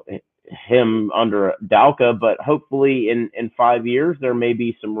 him under DALCA, but hopefully in 5 years there may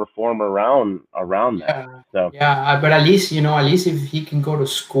be some reform around that. So but at least if he can go to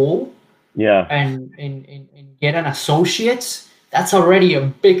school, and get an associate's, that's already a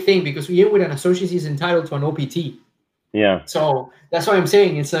big thing, because even with an associate's, he's entitled to an OPT. Yeah. So that's what I'm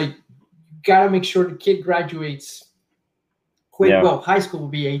saying. It's like, you gotta make sure the kid graduates quick. Yeah. Well, high school will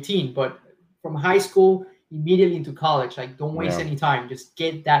be 18, but from high school immediately into college, like, don't waste any time. Just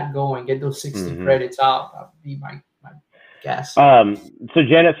get that going. Get those 60 credits out. That would be my guess. So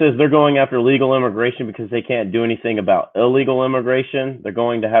Janet says they're going after legal immigration because they can't do anything about illegal immigration. They're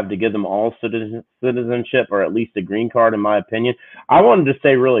going to have to give them all citizenship, or at least a green card, in my opinion. I wanted to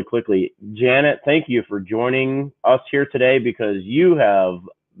say really quickly, Janet, thank you for joining us here today, because you have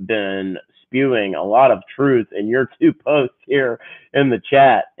been spewing a lot of truth in your 2 posts here in the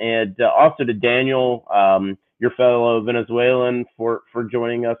chat. And also to Daniel, your fellow Venezuelan, for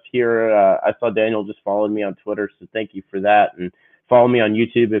joining us here. I saw Daniel just followed me on Twitter, so thank you for that. And follow me on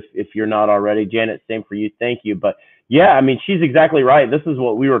YouTube if you're not already. Janet, same for you. Thank you. But yeah, I mean, she's exactly right. This is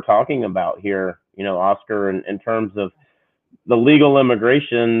what we were talking about here, Oscar, in terms of the legal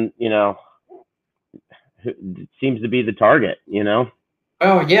immigration, seems to be the target,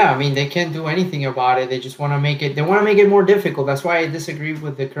 Oh yeah, I mean they can't do anything about it. They just want to make it. They want to make it more difficult. That's why I disagree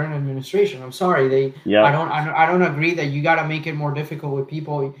with the current administration. I'm sorry. Yeah. I don't agree that you got to make it more difficult with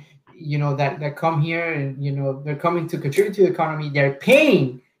people, that come here and they're coming to contribute to the economy. They're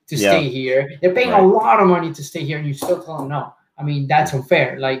paying to stay here. They're paying a lot of money to stay here, and you still tell them no. I mean that's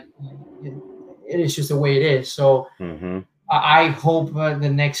unfair. Like it is just the way it is. So. I hope the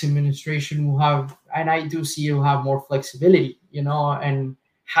next administration will have, and I do see it will have more flexibility, and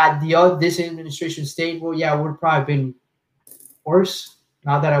had this administration stayed, well, yeah, it would have probably been worse.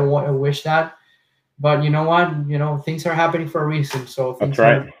 Not that I wish that, but you know what, things are happening for a reason. So that's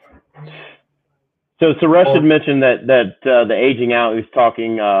right. So Suresh had mentioned that the aging out. He was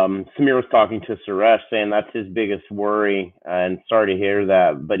talking. Samir was talking to Suresh, saying that's his biggest worry, and sorry to hear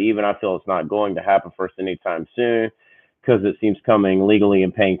that. But even I feel it's not going to happen for us anytime soon. Because it seems coming legally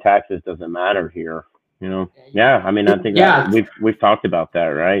and paying taxes doesn't matter here, Yeah, I mean, I think we've talked about that,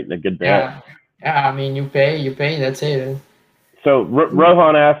 right? A good bit. Yeah, I mean, you pay, that's it. So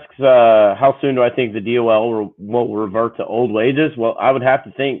Rohan asks, how soon do I think the DOL will revert to old wages? Well, I would have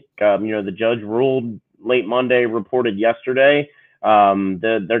to think, the judge ruled late Monday, reported yesterday.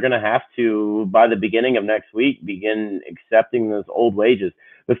 They're going to have to, by the beginning of next week, begin accepting those old wages.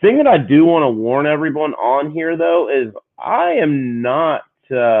 The thing that I do want to warn everyone on here, though, is I am not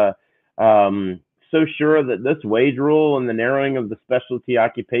so sure that this wage rule and the narrowing of the specialty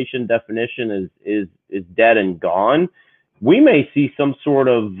occupation definition is dead and gone. We may see some sort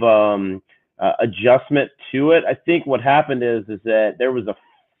of adjustment to it. I think what happened is that there was a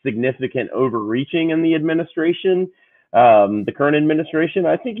significant overreaching in the administration. The current administration,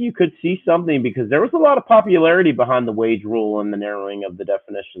 I think you could see something because there was a lot of popularity behind the wage rule and the narrowing of the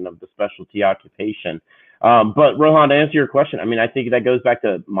definition of the specialty occupation. But Rohan, to answer your question, I mean, I think that goes back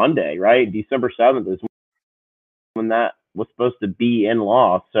to Monday, right? December 7th is when that was supposed to be in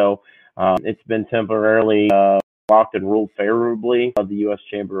law. So it's been temporarily locked and ruled favorably of the U.S.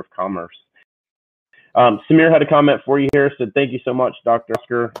 Chamber of Commerce. Samir had a comment for you here. Said, thank you so much, Dr.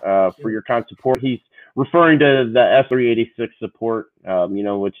 Oscar, for your kind support. He's referring to the S386 support,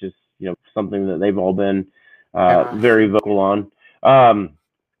 which is, something that they've all been very vocal on.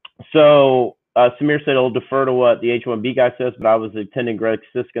 So Samir said, I'll defer to what the H-1B guy says, but I was attending Greg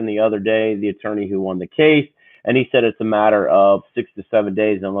Siskin the other day, the attorney who won the case, and he said it's a matter of 6 to 7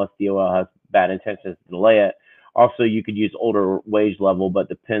 days unless DOL has bad intentions to delay it. Also, you could use older wage level, but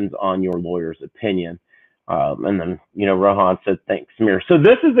depends on your lawyer's opinion. And then, Rohan said, thanks, Samir. So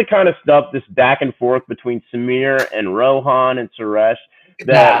this is the kind of stuff, this back and forth between Samir and Rohan and Suresh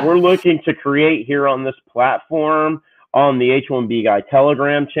that we're looking to create here on this platform on the H-1B Guy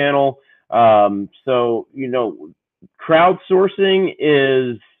Telegram channel. So, crowdsourcing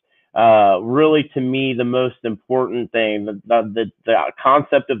is really, to me, the most important thing. The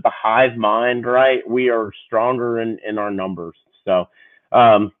concept of the hive mind, right? We are stronger in our numbers. So,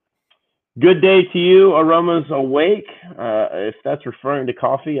 good day to you, Aromas Awake. If that's referring to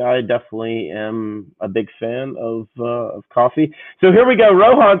coffee, I definitely am a big fan of coffee. So here we go.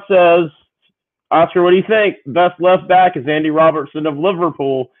 Rohan says, Oscar, what do you think? Best left back is Andy Robertson of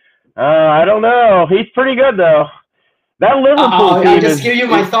Liverpool. I don't know. He's pretty good, though. That Liverpool team I just give you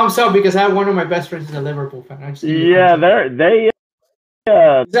my thumbs up because I have one of my best friends is a Liverpool fan. He's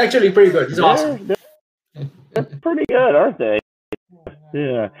actually pretty good. He's awesome. They're pretty good, aren't they?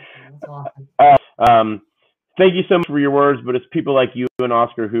 Yeah. Thank you so much for your words, but it's people like you and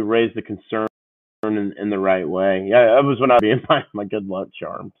Oscar who raise the concern in the right way. Yeah, that was when I was being my good luck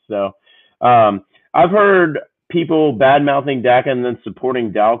charm. So I've heard people bad-mouthing DACA and then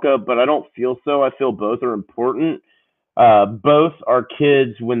supporting DALCA, but I don't feel so. I feel both are important. Both are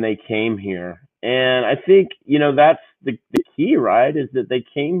kids when they came here. And I think, that's the key, right, is that they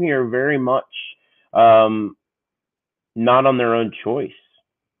came here very much not on their own choice.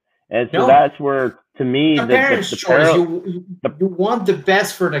 And so that's where, to me, the parents' choice. You want the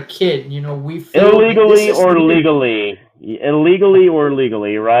best for the kid. We feel illegally or legally,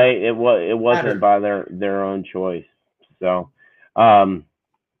 right? It wasn't by their own choice. So,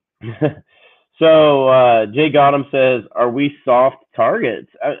 so Jay Gotham says, "Are we soft targets?"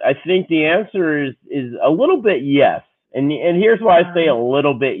 I think the answer is a little bit yes, and here's why I say a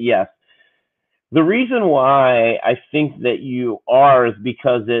little bit yes. The reason why I think that you are is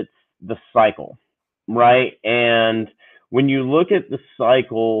because it's the cycle, right? And when you look at the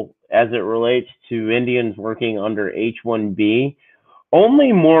cycle as it relates to Indians working under H-1B,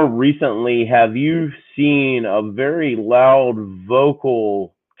 only more recently have you seen a very loud,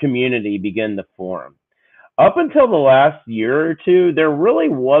 vocal community begin to form. Up until the last year or two, there really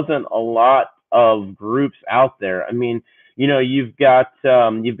wasn't a lot of groups out there. I mean, you've got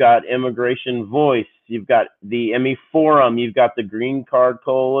Immigration Voice, you've got the ME Forum, you've got the Green Card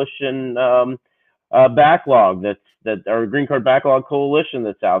Coalition backlog or Green Card Backlog Coalition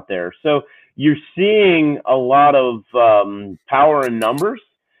that's out there. So you're seeing a lot of power in numbers.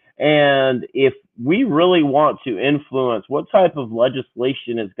 And if we really want to influence what type of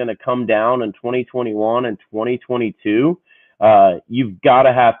legislation is going to come down in 2021 and 2022, you've got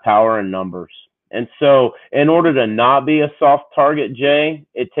to have power in numbers. And so in order to not be a soft target, Jay,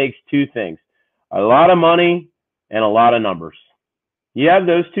 it takes two things: a lot of money and a lot of numbers. You have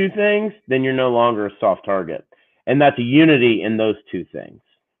those two things, then you're no longer a soft target. And that's unity in those two things.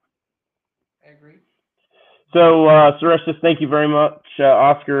 I agree. So, Suresh, thank you very much,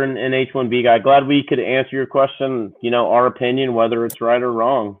 Oscar and H1B guy. Glad we could answer your question, our opinion, whether it's right or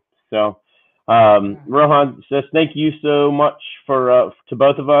wrong. So, Rohan says, thank you so much to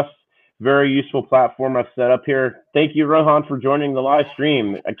both of us. Very useful platform I've set up here. Thank you, Rohan, for joining the live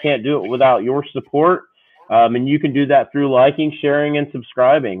stream. I can't do it without your support. And you can do that through liking, sharing, and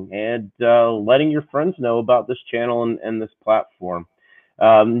subscribing, and letting your friends know about this channel and this platform.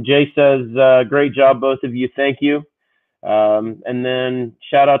 Jay says, great job, both of you. Thank you. And then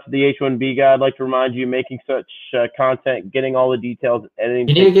shout out to the H1B guy. I'd like to remind you, making such content, getting all the details, editing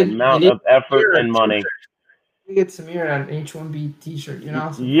takes an amount of effort and money. Get Samir an H1B t-shirt,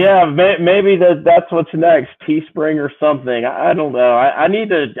 Yeah, maybe that's what's next. Teespring or something. I don't know. I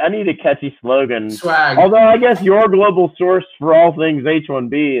need a catchy slogan. Swag. Although I guess your global source for all things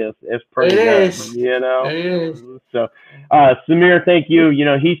H1B is pretty good. It is. So, Samir, thank you.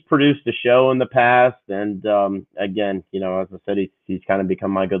 He's produced a show in the past, and again, as I said, he's kind of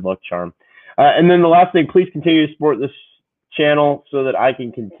become my good luck charm. And then the last thing, please continue to support this channel so that I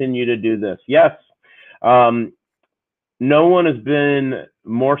can continue to do this. Yes. No one has been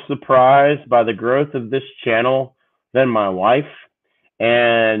more surprised by the growth of this channel than my wife,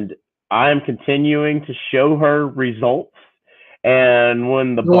 and I am continuing to show her results. And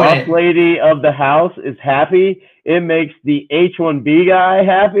when the boss lady of the house is happy, it makes the H1B guy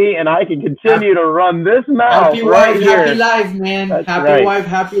happy, and I can continue to run this mouth. Happy right wife, here. Happy life, man. That's happy right. wife,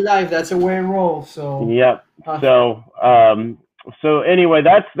 happy life. That's a way to roll. So yep. So anyway,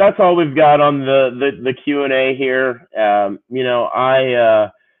 that's all we've got on the Q&A here. I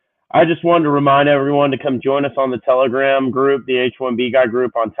just wanted to remind everyone to come join us on the Telegram group, the H1B guy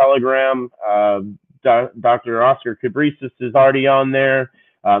group on Telegram. Dr. Oscar Cabresis is already on there.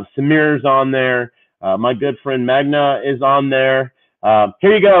 Samir's on there. My good friend Magna is on there.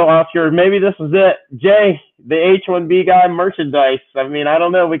 Here you go, Oscar. Maybe this is it. Jay, the H1B guy merchandise. I mean, I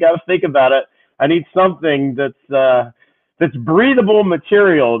don't know. We got to think about it. I need something that's breathable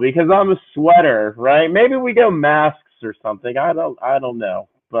material because I'm a sweater, right? Maybe we go masks or something. I don't know.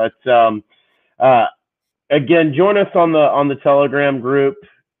 But again, join us on the Telegram group.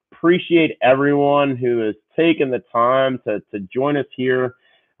 Appreciate everyone who has taken the time to join us here.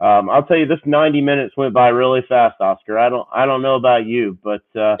 I'll tell you, this 90 minutes went by really fast, Oscar. I don't know about you, but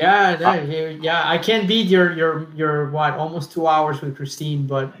yeah, I can't beat your what, almost 2 hours with Christine,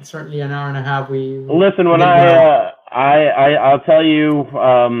 but certainly an hour and a half. Listen, when I'll tell you,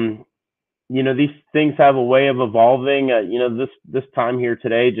 these things have a way of evolving. This time here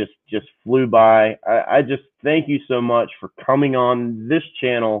today just flew by. I just thank you so much for coming on this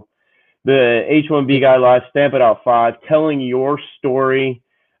channel, the H1B Guy Live, Stamp It Out 5, telling your story,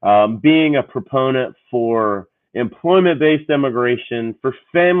 being a proponent for employment-based immigration, for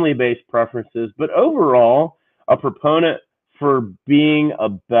family-based preferences, but overall a proponent for being a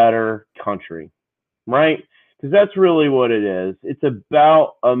better country, right? Because that's really what it is. It's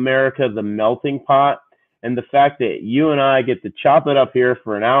about America, the melting pot, and the fact that you and I get to chop it up here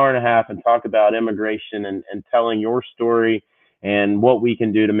for an hour and a half and talk about immigration and telling your story and what we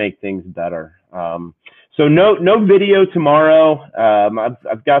can do to make things better. So no video tomorrow.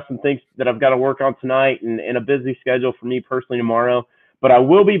 I've got some things that I've got to work on tonight and a busy schedule for me personally tomorrow. But I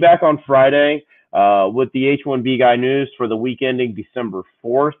will be back on Friday with the H1B Guy News for the week ending December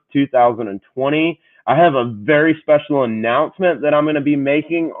 4th, 2020. I have a very special announcement that I'm going to be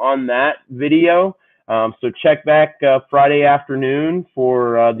making on that video. So check back Friday afternoon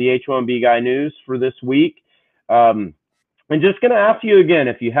for the H1B Guy News for this week. I'm just going to ask you again,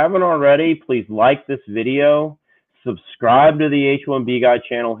 if you haven't already, please like this video, subscribe to the H1B Guy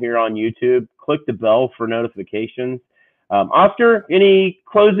channel here on YouTube, click the bell for notifications. Oscar, any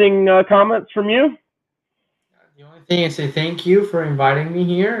closing comments from you? The only thing is say thank you for inviting me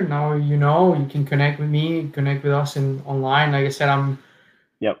here. Now you know you can connect with me, connect with us in online. Like I said, I'm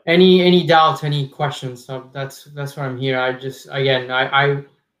any doubts, any questions. So that's why I'm here. I just again I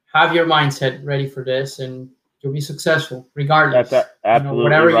have your mindset ready for this, and you'll be successful regardless. That's absolutely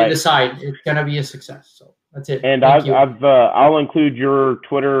whatever right. You decide, it's gonna be a success. So that's it. And I'll include your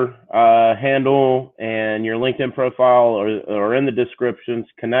Twitter handle and your LinkedIn profile or in the descriptions.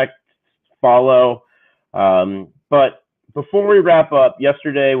 Connect, follow. But before we wrap up,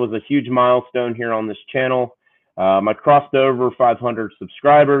 yesterday was a huge milestone here on this channel. I crossed over 500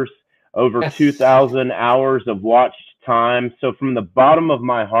 subscribers, over 2,000 hours of watch time. So from the bottom of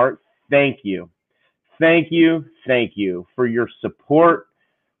my heart, thank you. Thank you. Thank you for your support.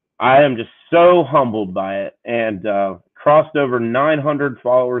 I am just so humbled by it, and crossed over 900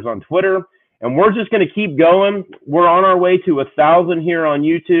 followers on Twitter. And we're just going to keep going. We're on our way to 1,000 here on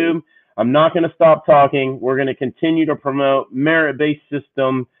YouTube. I'm not going to stop talking. We're going to continue to promote merit-based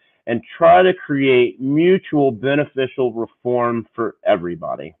system and try to create mutual beneficial reform for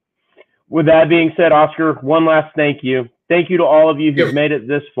everybody. With that being said, Oscar, one last thank you. Thank you to all of you who've made it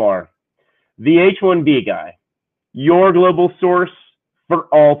this far. The H-1B Guy, your global source for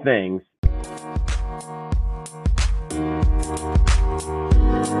all things